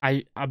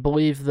 swearing. I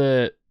believe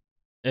that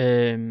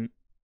they're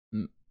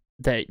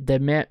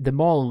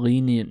more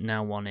lenient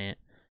now on it,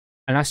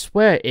 and I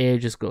swear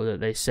ages ago that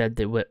they said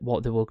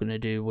what they were going to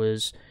do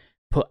was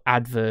put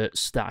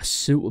adverts that are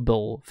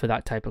suitable for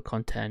that type of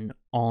content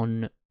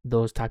on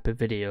those type of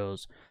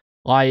videos.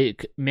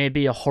 Like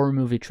maybe a horror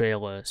movie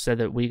trailer, so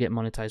that we get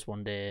monetized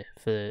one day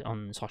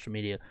on social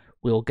media.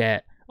 We'll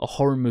get a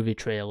horror movie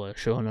trailer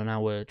shown on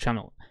our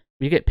channel.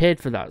 We get paid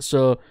for that.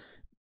 So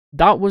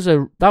that was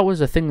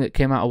a thing that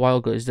came out a while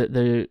ago. Is that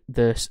the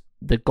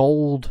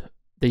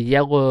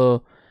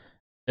yellow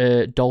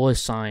dollar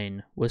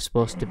sign was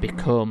supposed to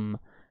become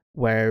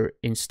where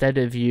instead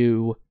of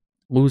you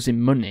losing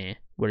money,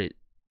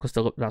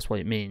 because that's what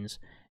it means,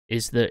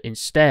 is that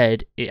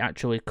instead it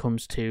actually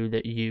comes to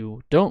that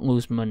you don't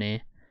lose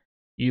money,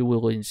 you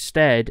will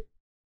instead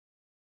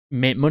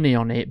make money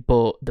on it,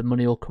 but the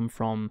money will come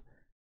from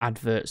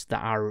adverts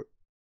that are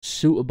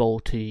suitable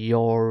to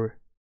your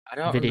I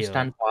don't video.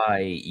 understand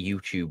why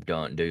YouTube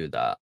don't do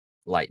that.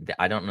 Like,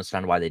 I don't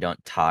understand why they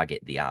don't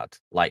target the ad.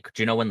 Like,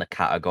 do you know when the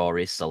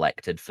category is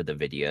selected for the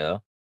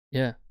video?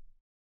 Yeah.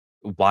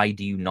 Why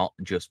do you not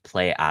just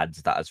play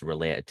ads that is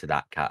related to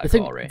that I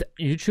think category?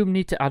 YouTube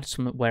need to add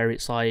something where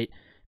it's like,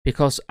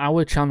 because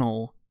our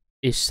channel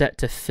is set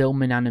to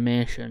film and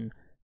animation,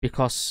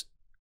 because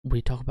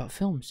we talk about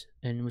films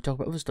and we talk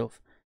about other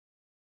stuff,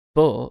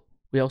 but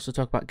we also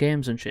talk about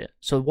games and shit.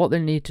 So what they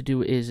need to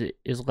do is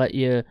let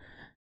you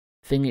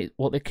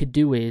what they could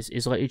do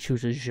is let you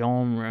choose a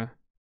genre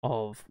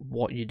of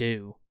what you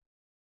do.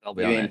 I'll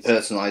be You mean honest.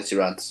 personalize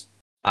your ads?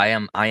 I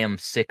am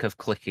sick of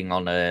clicking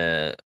on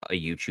a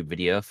YouTube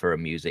video for a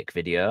music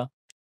video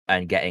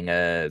and getting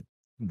a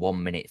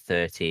 1 minute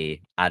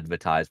 30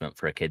 advertisement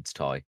for a kid's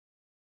toy.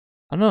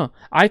 I know.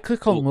 I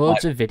click on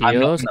loads of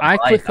videos.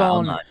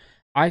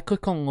 I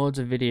click on loads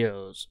of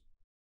videos,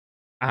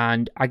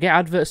 and I get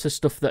adverts for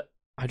stuff that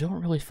I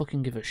don't really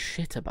fucking give a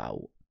shit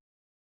about.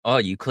 Oh,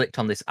 you clicked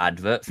on this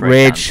advert for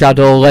Raid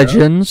Shadow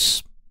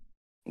Legends.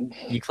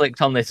 You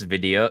clicked on this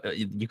video.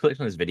 You clicked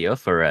on this video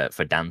for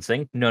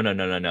dancing.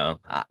 No.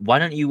 Why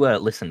don't you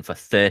listen for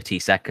 30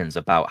 seconds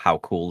about how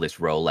cool this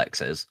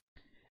Rolex is?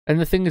 And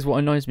the thing is, what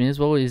annoys me as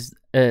well is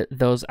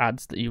those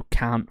ads that you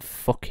can't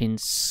fucking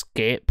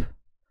skip.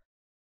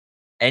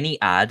 Any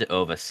ad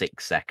over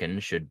 6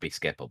 seconds should be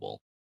skippable.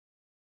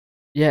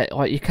 Yeah,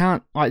 like you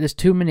can't. Like, there's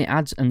too many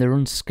ads and they're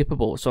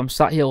unskippable. So I'm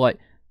sat here like,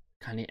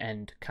 can it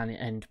end? Can it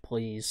end,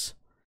 please?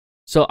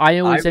 So I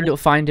always end up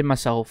finding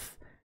myself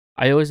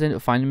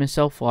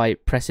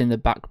like pressing the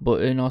back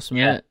button or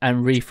something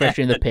and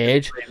refreshing the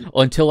page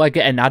until I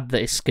get an ad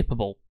that is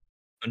skippable.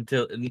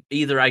 Until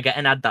either I get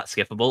an ad that's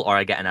skippable or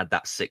I get an ad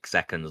that's 6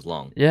 seconds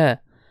long. Yeah.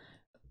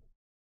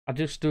 I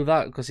just do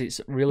that because it's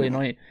really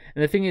annoying.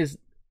 And the thing is,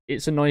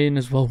 it's annoying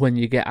as well when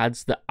you get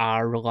ads that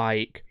are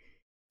like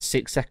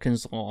 6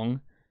 seconds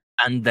long.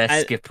 And they're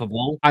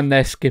skippable.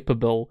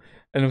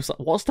 And I was like,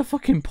 what's the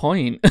fucking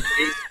point?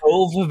 It's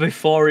over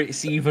before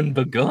it's even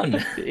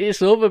begun.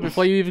 It's over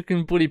before you even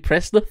can bloody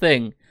press the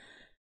thing.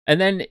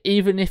 And then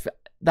even if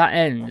that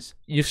ends,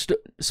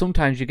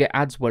 sometimes you get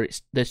ads where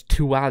there's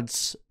two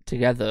ads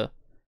together.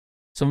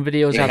 Some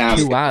videos have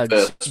two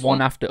ads,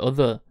 one after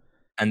other.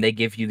 And they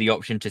give you the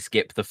option to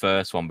skip the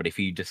first one, but if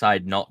you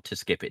decide not to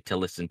skip it to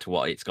listen to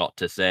what it's got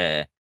to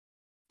say,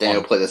 then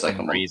it'll play the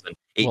second one.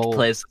 It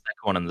plays the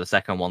second one, and the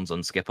second one's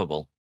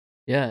unskippable.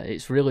 Yeah,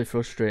 it's really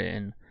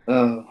frustrating.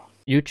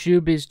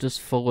 YouTube is just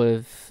full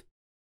of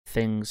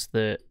things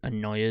that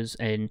annoy us,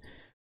 and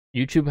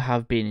YouTube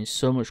have been in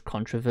so much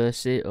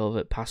controversy over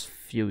the past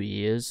few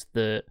years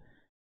that,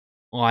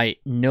 like,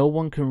 no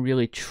one can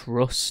really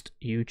trust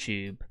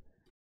YouTube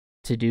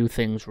to do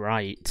things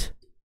right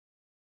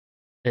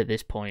at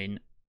this point.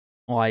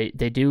 Like,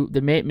 they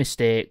make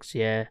mistakes,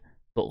 yeah,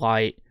 but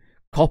like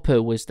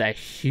Copper was their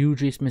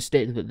hugest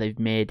mistake that they've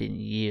made in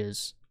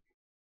years.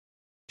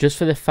 Just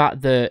for the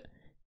fact that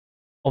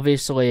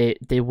obviously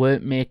they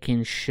weren't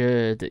making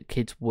sure that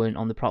kids weren't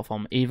on the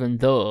platform, even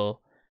though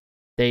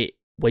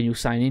when you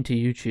sign into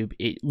YouTube,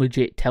 it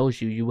legit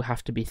tells you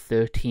have to be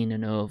 13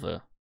 and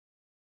over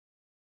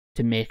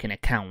to make an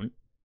account.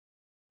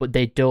 But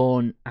they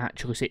don't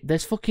actually say.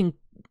 There's fucking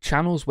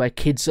channels where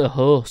kids are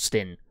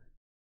hosting.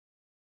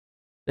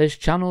 There's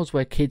channels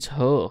where kids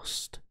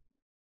host.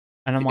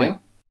 And I'm like,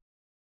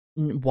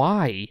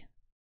 why?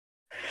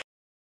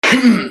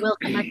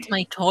 Welcome back to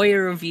my toy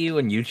review.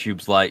 And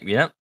YouTube's like,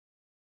 yep,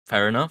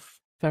 fair enough.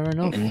 Fair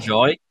enough.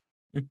 Enjoy.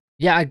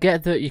 Yeah, I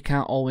get that you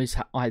can't always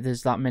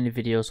there's that many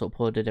videos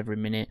uploaded every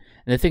minute.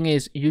 And the thing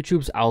is,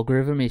 YouTube's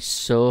algorithm is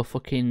so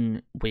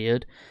fucking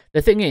weird.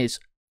 The thing is,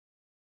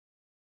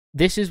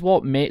 this is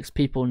what makes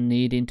people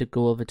needing to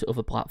go over to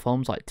other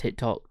platforms like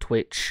TikTok,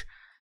 Twitch,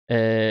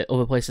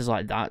 other places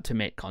like that to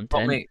make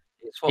content.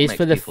 It's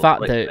for the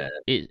fact that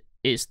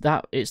it's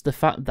the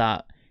fact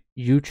that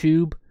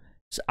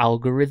YouTube's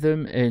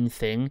algorithm and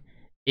thing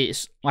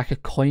it's like a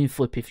coin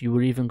flip if you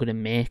were even going to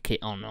make it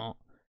or not.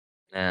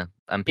 Yeah,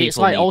 and It's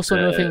people like need also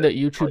to another thing that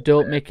YouTube click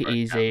don't there make it for a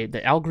easy. chance.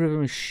 The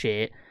algorithm is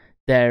shit.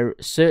 Their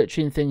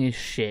searching thing is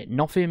shit.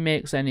 Nothing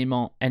makes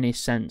any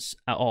sense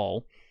at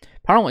all.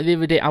 Apparently the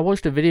other day I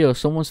watched a video.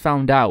 Someone's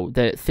found out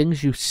that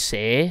things you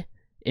say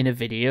in a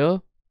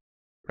video,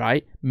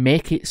 right,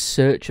 make it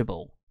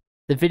searchable.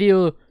 The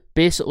video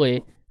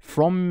basically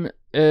from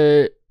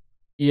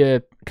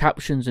your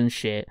captions and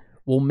shit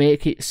will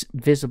make it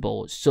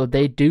visible. So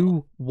they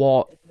do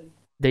what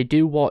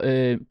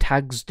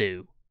tags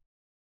do.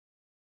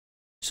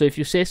 So if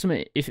you say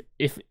something,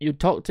 if you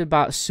talked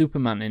about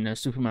Superman in a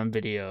Superman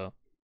video,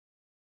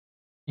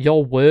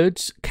 your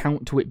words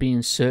count to it being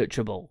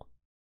searchable.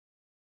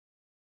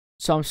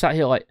 So I'm sat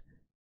here like,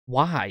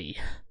 why?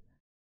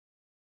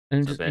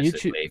 And So just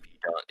basically,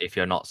 YouTube, if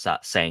you're not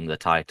sat saying the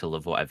title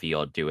of whatever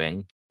you're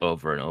doing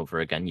over and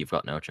over again, you've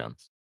got no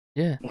chance.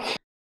 yeah.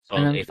 So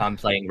And if I'm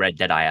playing Red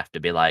Dead, I have to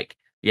be like,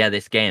 yeah,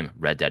 this game,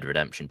 Red Dead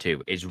Redemption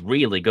 2, is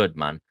really good,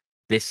 man.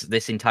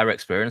 This entire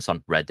experience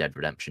on Red Dead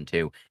Redemption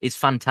 2 is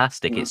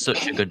fantastic. It's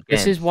such a good game.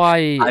 This is why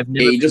I've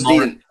Yeah, never you just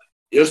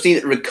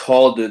need a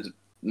recorded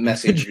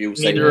message of you Need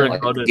saying a like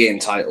recorded- game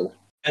title.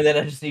 And then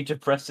I just need to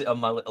press it on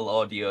my little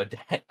audio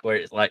deck where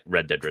it's like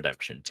Red Dead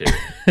Redemption 2.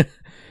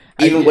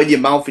 Even when you're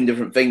mouthing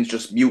different things,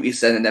 just mute your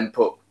send and then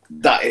put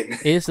that in.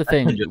 Here's the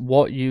thing: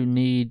 what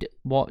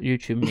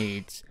YouTube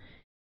needs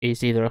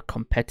is either a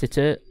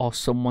competitor or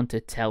someone to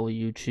tell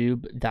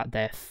YouTube that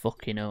they're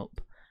fucking up,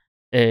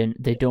 and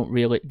they don't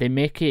really. They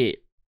make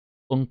it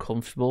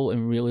uncomfortable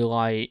and really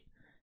like,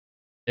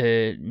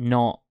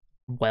 not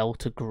well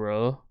to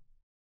grow.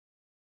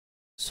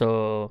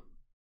 So,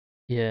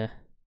 yeah.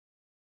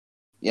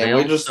 Yeah, They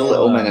we're just also,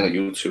 little men on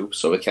YouTube,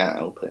 so we can't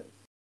help it.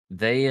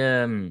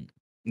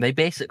 They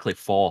basically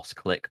force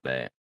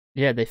clickbait.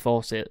 Yeah, they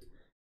force it.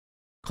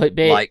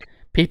 Clickbait. Like,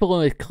 People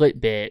only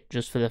clickbait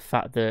just for the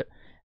fact that,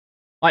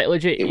 like,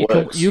 legit, It you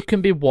works.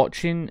 can be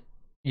watching.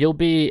 You'll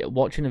be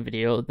watching a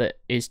video that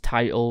is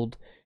titled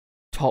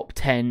 "Top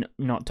 10,"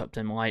 not top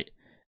 10. Like,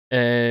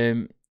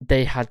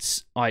 they had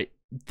like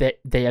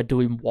they are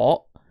doing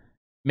what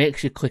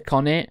makes you click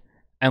on it,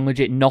 and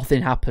legit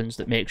nothing happens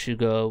that makes you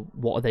go,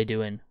 "What are they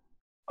doing?"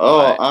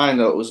 Oh, Right. I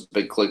know it was a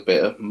big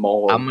clickbait.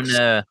 More. I'm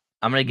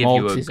gonna give Morgs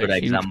you a is good a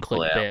huge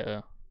example here.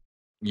 clickbaiter.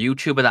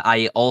 YouTuber that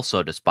I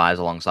also despise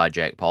alongside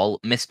Jake Paul,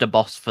 Mr.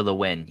 Boss for the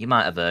Win. You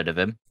might have heard of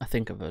him. I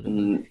think I've heard of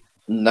it.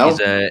 No.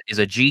 He's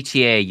a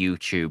GTA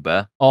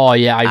YouTuber. Oh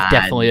yeah, I've And-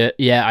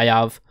 definitely I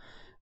have.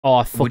 Oh,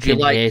 I Would you fucking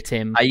like- hate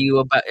him. Are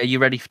you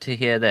ready to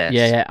hear this?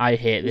 Yeah, I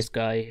hate this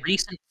guy.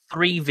 Recent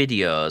 3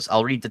 videos.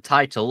 I'll read the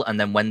title and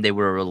then when they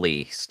were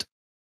released.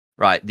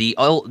 Right. The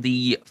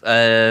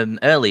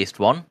earliest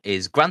one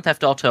is Grand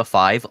Theft Auto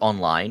 5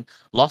 Online,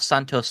 Los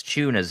Santos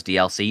Tuners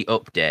DLC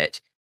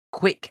update.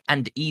 Quick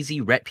and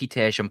easy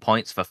reputation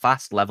points for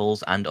fast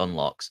levels and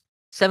unlocks.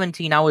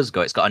 17 hours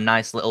ago, it's got a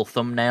nice little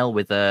thumbnail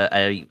with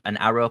an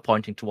arrow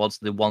pointing towards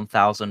the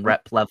 1000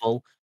 rep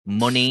level.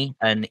 Money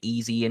and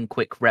easy and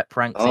quick rep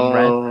ranks in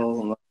red.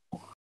 Oh,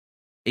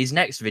 His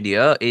next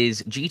video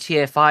is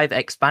GTA 5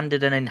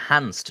 expanded and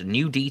enhanced,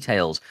 new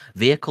details,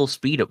 vehicle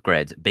speed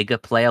upgrades, bigger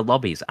player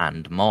lobbies,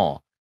 and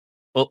more.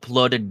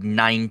 Uploaded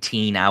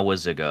 19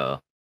 hours ago.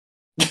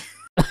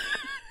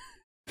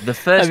 The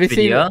first Have you seen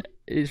video, it?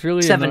 It's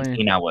really 17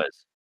 annoying.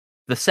 hours.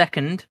 The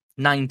second,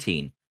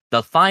 19.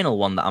 The final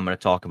one that I'm going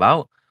to talk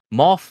about,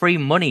 more free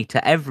money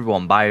to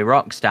everyone by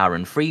Rockstar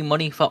and free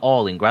money for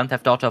all in Grand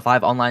Theft Auto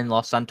 5 Online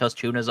Los Santos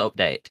Tuners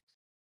update.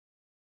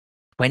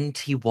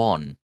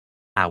 21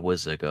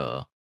 hours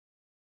ago.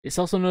 It's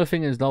also another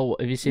thing as well.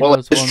 Have you seen well,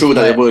 those it's ones true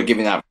that where they were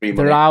giving out free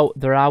money.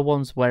 there are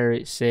ones where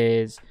it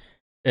says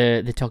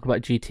they talk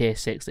about GTA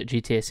 6, that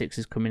GTA 6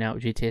 is coming out,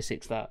 GTA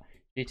 6 that,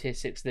 GTA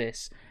 6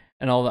 this,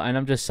 and all that, and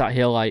I'm just sat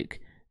here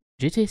like,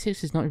 GTA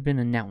 6 has not even been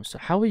announced, so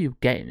how are you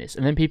getting this?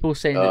 And then people are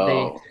saying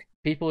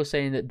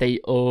that they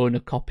own a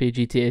copy of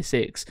GTA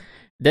 6.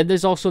 Then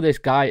there's also this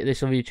guy,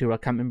 this other YouTuber, I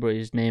can't remember what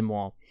his name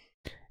was.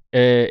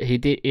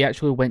 He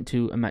actually went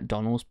to a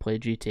McDonald's,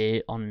 played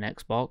GTA on an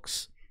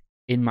Xbox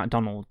in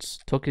McDonald's,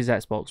 took his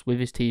Xbox with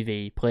his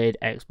TV, played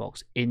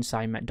Xbox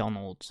inside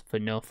McDonald's for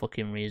no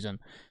fucking reason.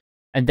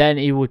 And then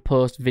he would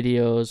post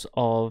videos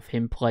of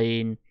him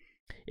playing.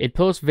 He'd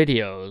post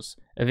videos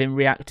of him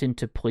reacting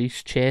to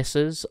police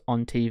chasers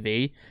on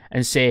TV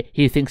and say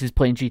he thinks he's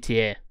playing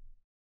GTA.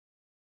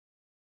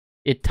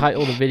 It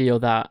titled the video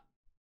that.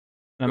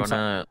 And I'm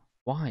like,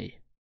 why?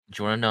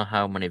 Do you want to know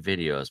how many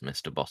videos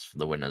Mr. Boss for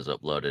the Win has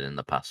uploaded in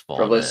the past 4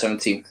 Probably days?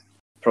 17.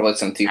 Probably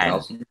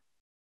 17,000.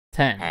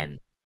 10. 10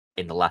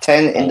 in the last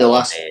 10 in the 4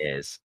 last-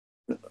 days.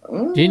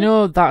 Do you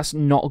know that's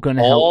not going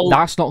to help?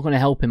 That's not going to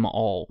help him at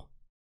all.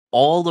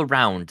 All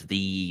around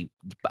the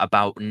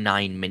about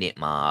 9-minute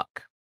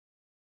mark.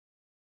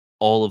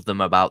 All of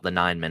them about the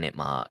 9-minute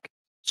mark.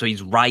 So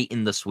he's right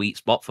in the sweet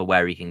spot for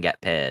where he can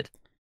get paid.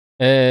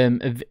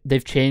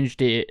 They've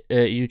changed it.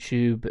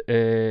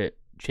 YouTube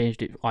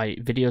changed it. Like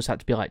videos had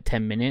to be like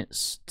 10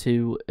 minutes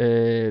to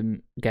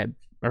get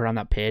around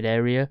that paid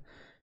area.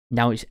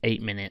 Now it's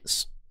 8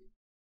 minutes.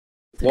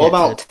 to What get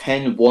about to-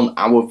 10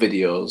 1-hour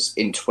videos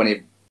in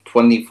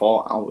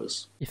 24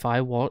 hours? if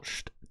I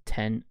watched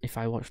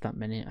that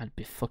many, I'd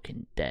be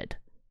fucking dead.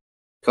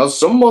 Because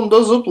someone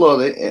does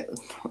upload it,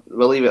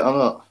 believe it or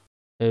not.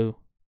 Who?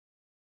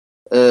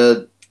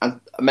 I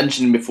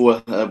mentioned before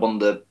one of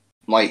the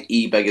like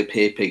eBeggar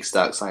pay pig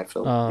stacks I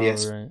felt. Oh,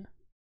 Yes. right.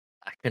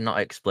 I cannot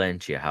explain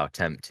to you how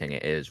tempting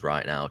it is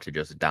right now to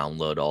just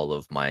download all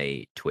of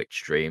my Twitch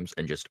streams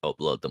and just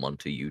upload them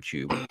onto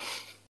YouTube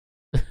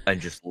and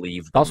just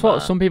leave them That's what there.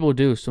 some people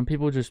do. Some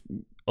people just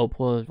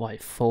upload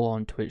like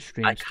full-on Twitch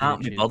streams. I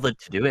can't to be YouTube. bothered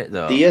to do it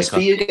though. because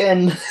DSP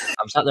again.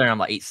 I'm sat there and I'm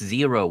like, it's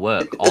zero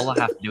work. All I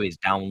have to do is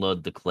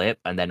download the clip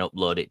and then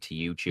upload it to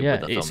YouTube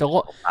Yeah, with a it's a thumbnail.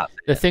 lot. That's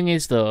The it. thing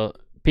is, though,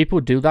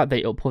 people do that.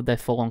 They upload their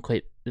full-on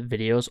clip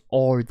videos,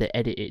 or they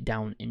edit it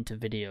down into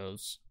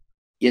videos.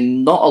 You're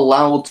not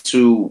allowed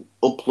to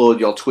upload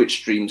your Twitch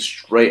stream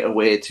straight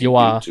away to You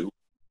are. YouTube.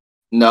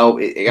 No,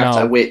 you have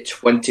No. to wait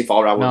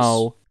 24 hours.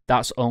 No,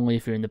 that's only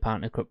if you're in the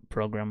partner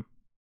program.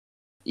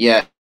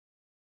 Yeah.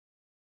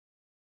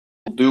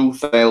 Do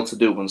fail to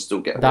do and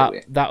still get away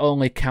with it. That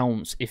only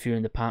counts if you're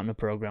in the partner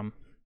program.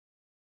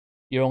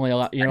 You're only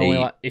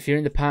if you're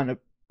in the partner.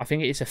 I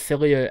think it's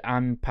affiliate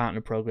and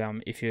partner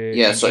program. If you're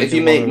Yeah, in so if either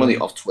you one make of money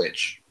them. off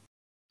Twitch,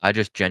 I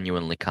just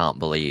genuinely can't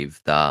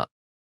believe that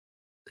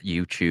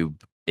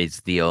YouTube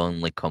is the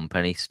only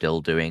company still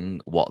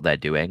doing what they're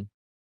doing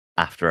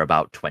after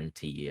about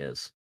 20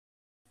 years.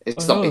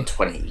 it's not been Oh.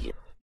 20 years.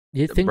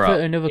 You'd think Bro,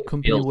 that another it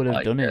company feels would have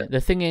like done it. it. The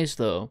thing is,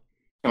 though,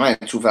 It might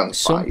be 2005.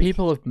 some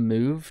people have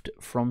moved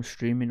from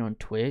streaming on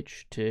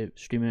Twitch to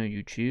streaming on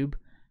YouTube,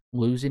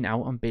 losing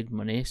out on big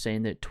money,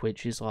 saying that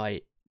Twitch is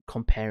like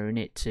comparing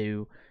it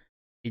to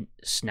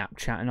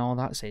Snapchat and all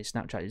that, saying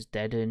Snapchat is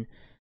dead and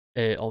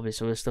all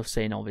this other stuff,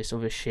 saying all this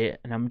other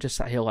shit. And I'm just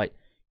sat here like,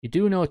 you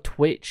do know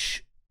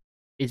Twitch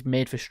is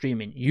made for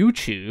streaming.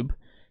 YouTube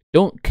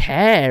don't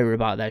care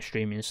about their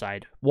streaming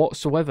side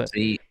whatsoever.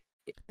 See,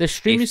 The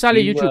streaming if side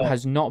of you, YouTube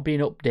has not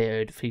been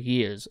updated for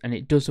years, and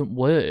it doesn't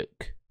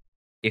work.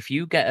 if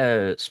you get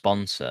a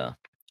sponsor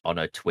on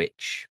your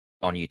Twitch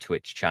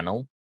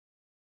channel,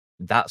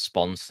 that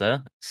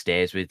sponsor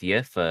stays with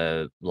you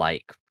for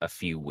like a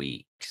few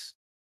weeks.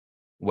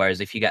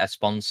 Whereas if you get a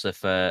sponsor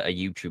for a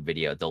YouTube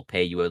video, they'll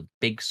pay you a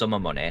big sum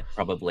of money,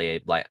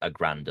 probably like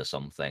 $1,000 or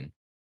something,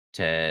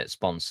 to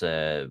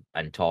sponsor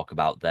and talk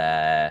about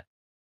their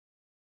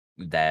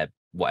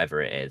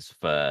whatever it is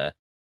for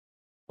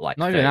like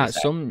Not even 30 that.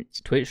 seconds.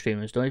 Some Twitch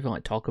streamers don't even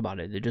like talk about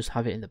it. They just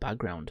have it in the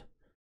background.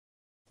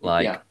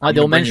 Like, Yeah. I'm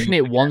They'll gonna bring mention up it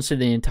again. once in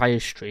the entire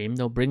stream.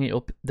 They'll bring it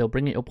up. They'll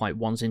bring it up like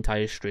once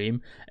entire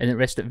stream, and the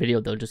rest of the video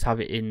they'll just have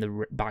it in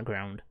the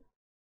background.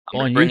 I'm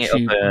gonna On bring it up,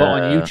 YouTube, but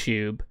on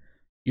YouTube,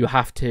 you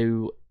have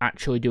to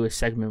actually do a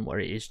segment where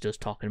it is just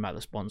talking about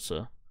the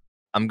sponsor.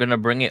 I'm gonna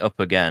bring it up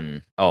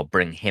again, or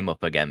bring him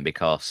up again,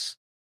 because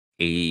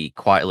he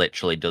quite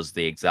literally does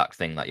the exact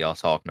thing that you're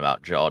talking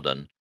about,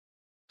 Jordan.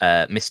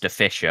 Mr.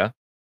 Fisher.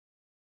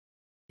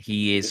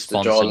 He is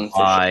Mr. Jordan sponsored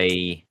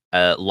by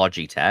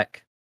Logitech,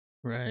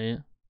 Right.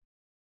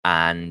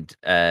 and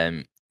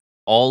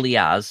all he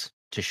has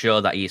to show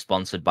that he's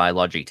sponsored by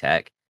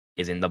Logitech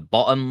is in the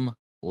bottom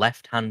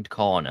left-hand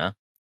corner.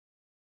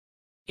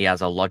 He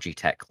has a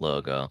Logitech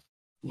logo.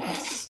 Then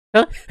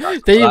you've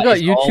that got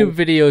is YouTube all-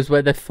 videos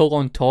where they're full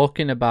on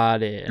talking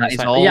about it. And That it's is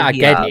like, all yeah, I he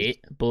get has. it,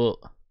 but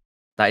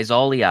That is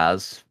all he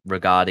has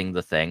regarding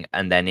the thing.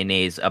 And then in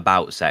his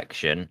about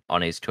section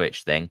on his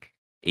Twitch thing,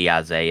 he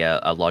has a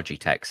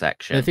Logitech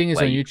section. the thing is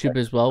where on you YouTube can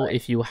as well. play.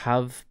 If you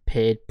have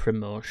paid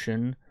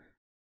promotion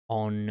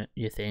on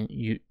your thing,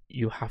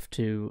 you have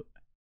to.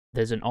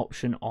 There's an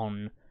option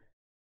on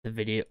the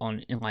video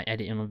in like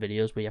editing on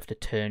videos where you have to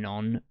turn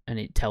on, and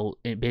it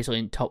basically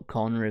in top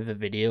corner of the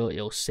video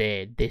it'll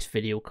say this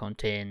video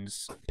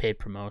contains paid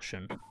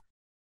promotion.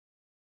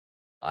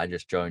 I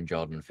just joined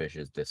Jordan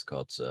Fisher's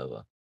Discord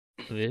server.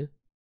 Have you?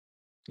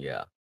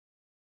 Yeah.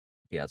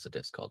 He has a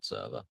Discord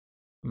server.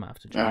 I might have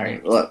to join Alright,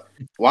 it. look.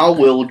 While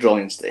Will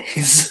joins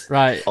this,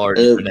 Right.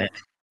 Already Uh, done it.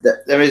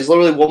 there is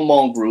literally one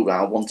more group that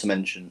I want to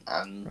mention,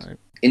 and Right.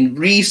 in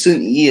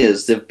recent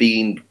years they've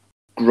been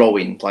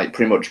growing, like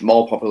pretty much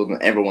more popular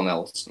than everyone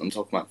else. I'm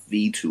talking about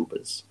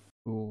VTubers.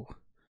 Ooh.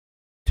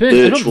 To be honest,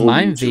 I don't Virtual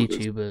mind YouTubers.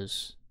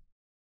 VTubers.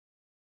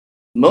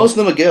 Most of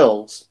them are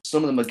girls,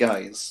 some of them are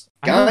guys.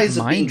 I don't Guys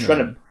have been mind trying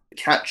them. to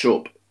catch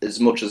up as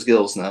much as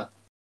girls now.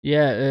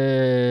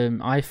 Yeah,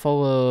 I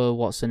follow,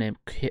 what's the name?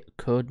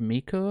 Code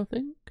Miko, I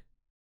think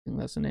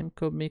that's the name,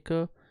 Code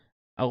Miko.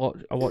 I watch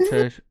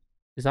her.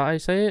 Is that how you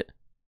say it?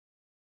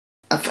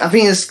 I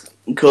think it's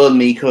called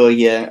Miko,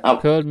 yeah.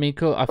 Code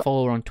Miko. I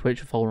follow her on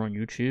Twitch. I follow her on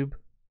YouTube.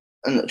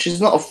 And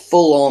she's not a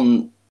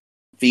full-on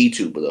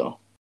VTuber though,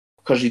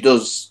 because she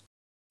does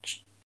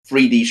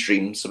 3D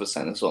streams of a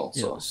sen as well.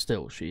 Yeah, So, but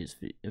still, she's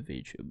a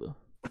VTuber.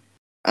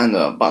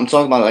 but I'm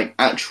talking about like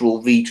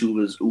actual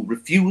VTubers who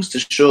refuse to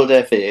show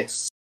their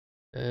face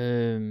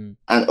Um,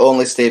 and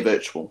only stay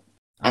virtual,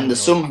 I and they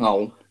don't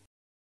know.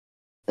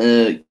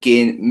 somehow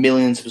gain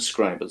millions of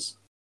subscribers.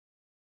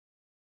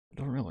 I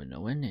don't really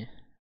know any.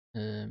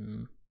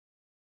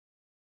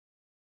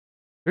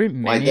 There ain't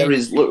Like many. there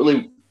is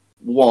literally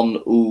one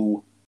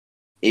who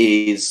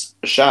is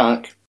a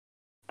shark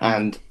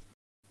and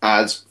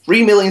has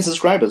 3 million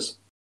subscribers.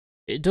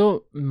 It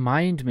don't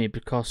mind me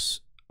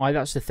because like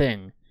that's the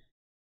thing.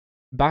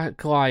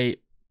 Back like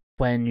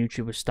when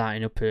YouTube was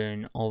starting up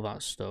and all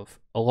that stuff,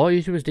 a lot of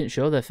YouTubers didn't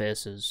show their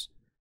faces.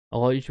 A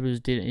lot of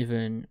YouTubers didn't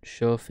even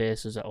show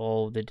faces at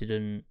all. They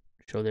didn't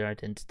show their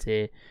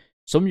identity.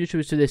 Some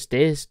YouTubers to this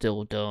day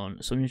still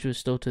don't. Some YouTubers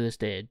still to this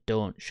day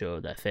don't show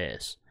their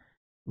face.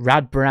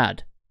 Rad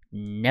Brad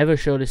never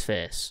showed his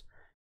face.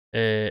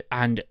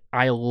 And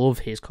I love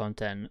his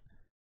content.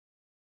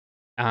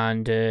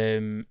 And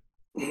a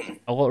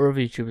lot of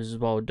other YouTubers as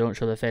well don't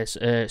show their face.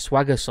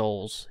 Swagger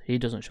Souls, he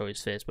doesn't show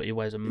his face, but he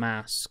wears a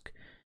mask.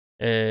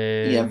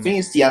 Yeah, I think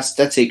it's the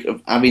aesthetic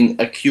of having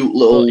a cute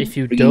little But if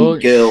you green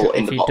don't, girl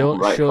in if the you bottom don't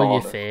right show corner.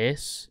 your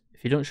face,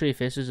 if you don't show your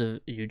face as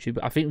a YouTuber,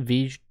 I think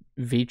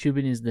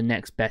VTubing is the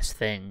next best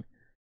thing.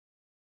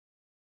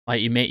 Like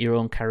you make your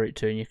own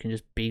character and you can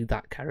just be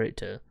that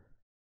character.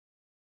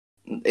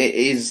 It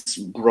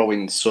is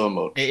growing so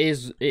much. It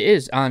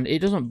is, and it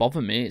doesn't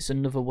bother me. It's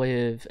another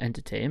way of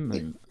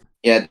entertainment.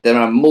 Yeah, there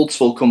are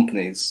multiple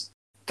companies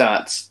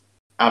that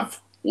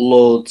have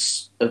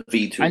loads of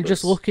VTubers. And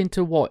just look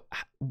into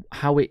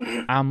how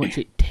much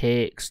it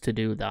takes to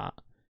do that.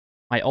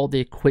 Like all the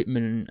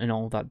equipment and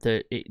all that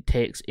it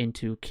takes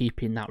into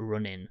keeping that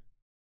running.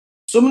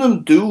 Some of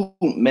them do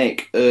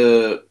make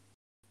equipment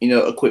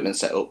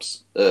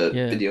setups,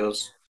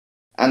 videos,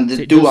 and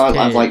they It do does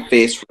have take- like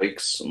face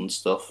rigs and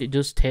stuff. It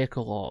does take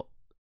a lot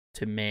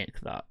to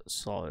make that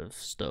sort of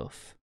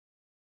stuff.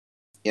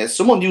 Yeah,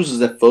 someone uses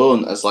their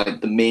phone as like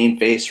the main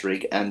face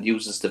rig and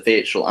uses the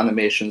facial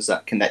animations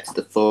that connect to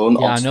the phone. Yeah,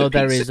 I onto know the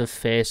there PC. is a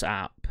face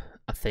app,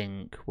 I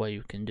think, where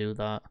you can do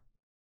that.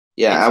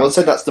 Yeah, I would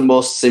say that's the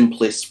most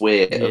simplest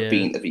way Yeah. of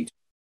being a VTuber.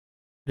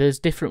 There's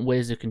different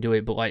ways you can do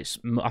it, but like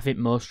I think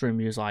most of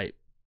them use like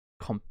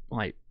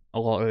a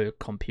lot of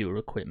computer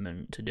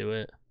equipment to do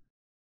it.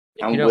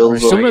 And You don't Will's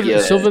really- Some already,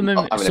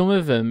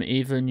 of them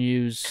even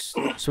use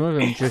some of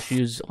them just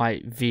use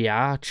like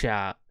VR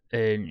chat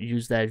and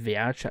use their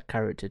VR chat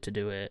character to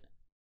do it.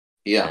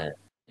 yeah.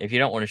 If you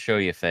don't want to show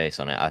your face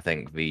on it, I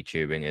think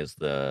VTubing is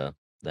the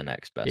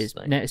next best It's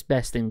thing. next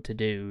best thing to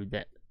do.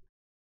 That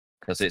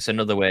Because it's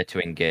another way to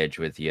engage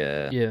with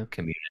your yeah,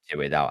 community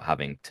without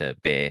having to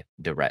be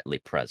directly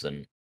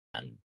present.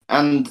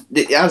 And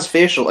it has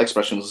facial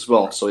expressions as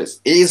well, so it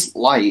is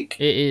like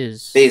it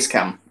is. face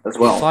cam as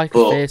well. It's like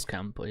but, a face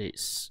cam, but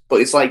it's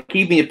like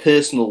keeping your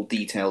personal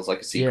details like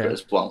a secret Yeah.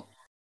 as well.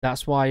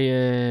 that's why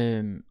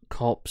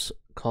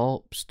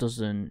Corpse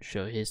doesn't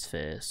show his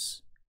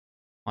face.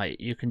 Like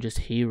you can just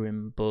hear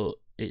him, but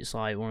it's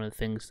like one of the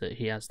things that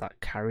he has that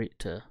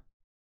character to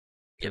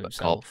Yeah, but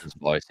himself. Corpse's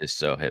voice is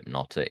so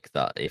hypnotic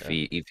that if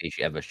he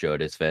ever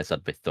showed his face,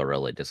 I'd be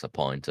thoroughly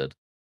disappointed.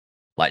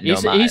 Like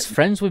He's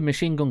friends with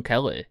Machine Gun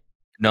Kelly.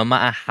 no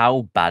matter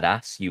how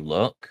badass you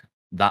look,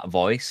 that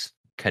voice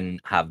can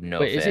have no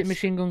Wait, face. is it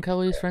Machine Gun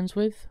Kelly he's friends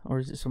with, or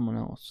is it someone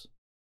else?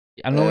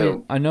 I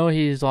Uh, know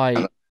he's like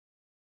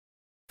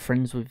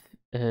friends with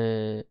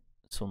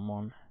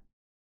someone.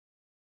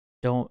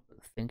 Don't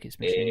think it's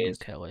Machine Gun Is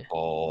Kelly.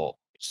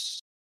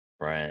 Corpse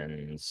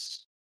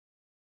friends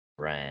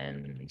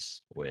I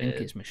with think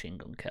it's Machine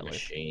Gun Kelly.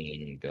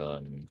 Machine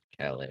Gun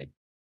Kelly.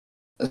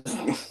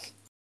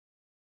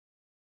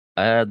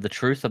 The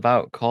truth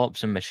about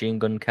Corpse and Machine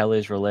Gun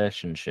Kelly's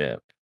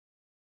relationship.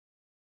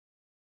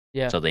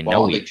 Yeah, So they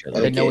Well, know each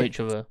other. they know okay. each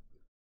other.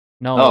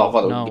 No, Oh, I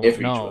thought they were no, gay for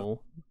each no.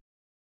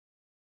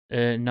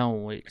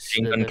 No, it's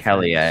Machine they're Gun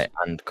Kelly friends.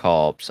 and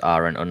Corpse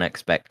are an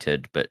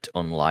unexpected but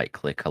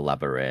unlikely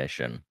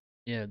collaboration.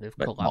 Yeah, they've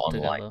But not collabed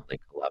together. unlikely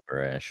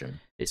collaboration.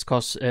 It's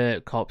because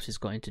Corpse is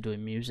got into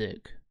doing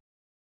music.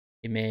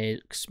 He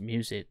makes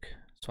music,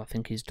 so I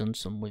think he's done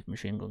some with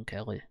Machine Gun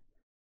Kelly.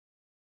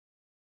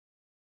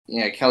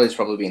 Yeah, Kelly's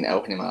probably been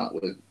helping him out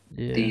with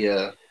Yeah.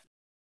 the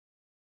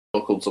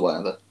vocals or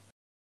whatever.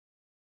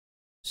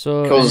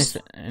 So, 'cause-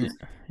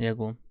 yeah,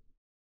 go on.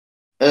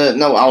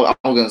 No, I was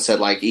gonna say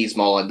like he's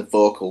more like the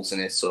vocals in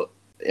it, so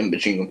in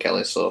Machine Gun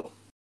Kelly. So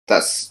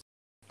that's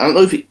I don't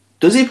know if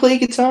does he play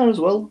guitar as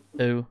well.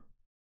 Who?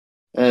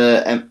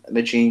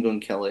 Machine Gun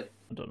Kelly.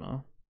 I don't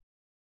know.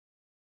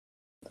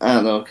 I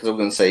don't know because I was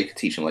gonna say you could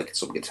teach him like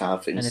some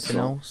guitar things. Anything so.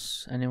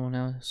 else? Anyone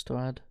else to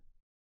add?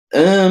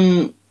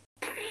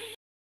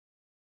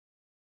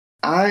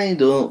 I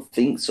don't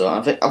think so.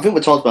 I think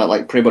we talked about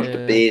like pretty much Yeah,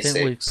 the I think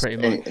basics. we've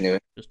pretty much Anyway,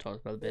 just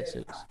talked about the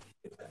basics.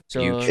 So,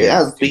 YouTube. it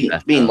has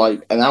better. been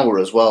like an hour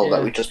as well that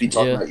Yeah, we've just been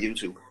talking yeah. about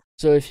YouTube.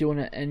 so if you want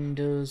to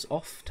end us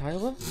off,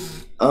 Tyler?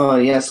 Oh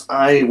yes,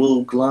 I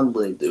will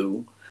gladly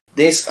do.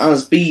 This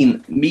has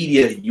been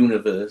Media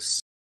Universe,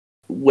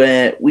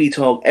 where we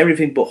talk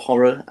everything but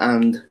horror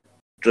and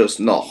just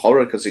not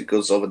horror because it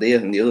goes over there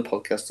in the other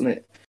podcast,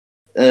 doesn't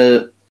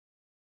it?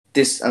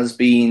 This has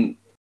been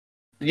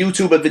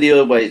YouTuber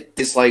video where it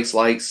dislikes,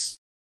 likes,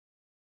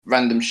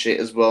 random shit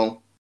as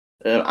well.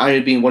 I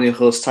have been one of your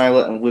hosts,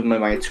 Tyler, and with me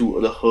my two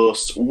other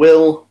hosts,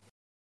 Will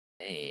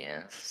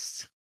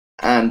Yes.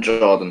 and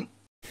Jordan.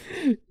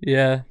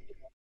 Yeah.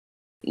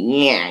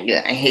 Yeah,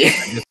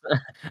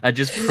 I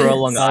just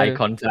prolonged So- eye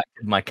contact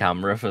with my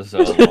camera for so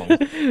long.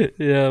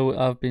 Yeah,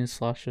 I've been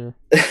Slasher.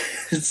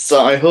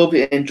 So I hope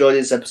you enjoyed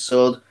this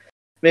episode.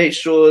 Make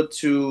sure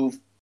to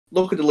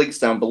look at the links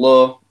down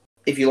below.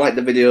 If you like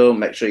the video,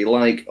 make sure you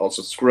like or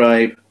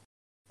subscribe.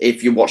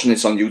 If you're watching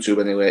this on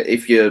YouTube anyway,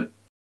 if you're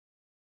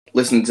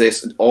listening to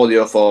this in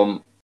audio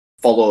form,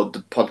 follow the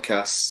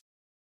podcast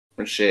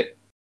and shit.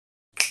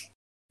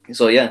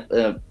 So yeah, see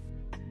you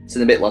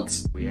in a bit,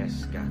 lads.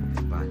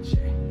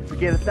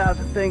 Forget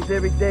 1,000 things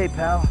every day,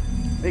 pal.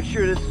 Make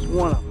sure this is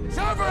one of them. It's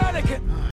over, Anakin!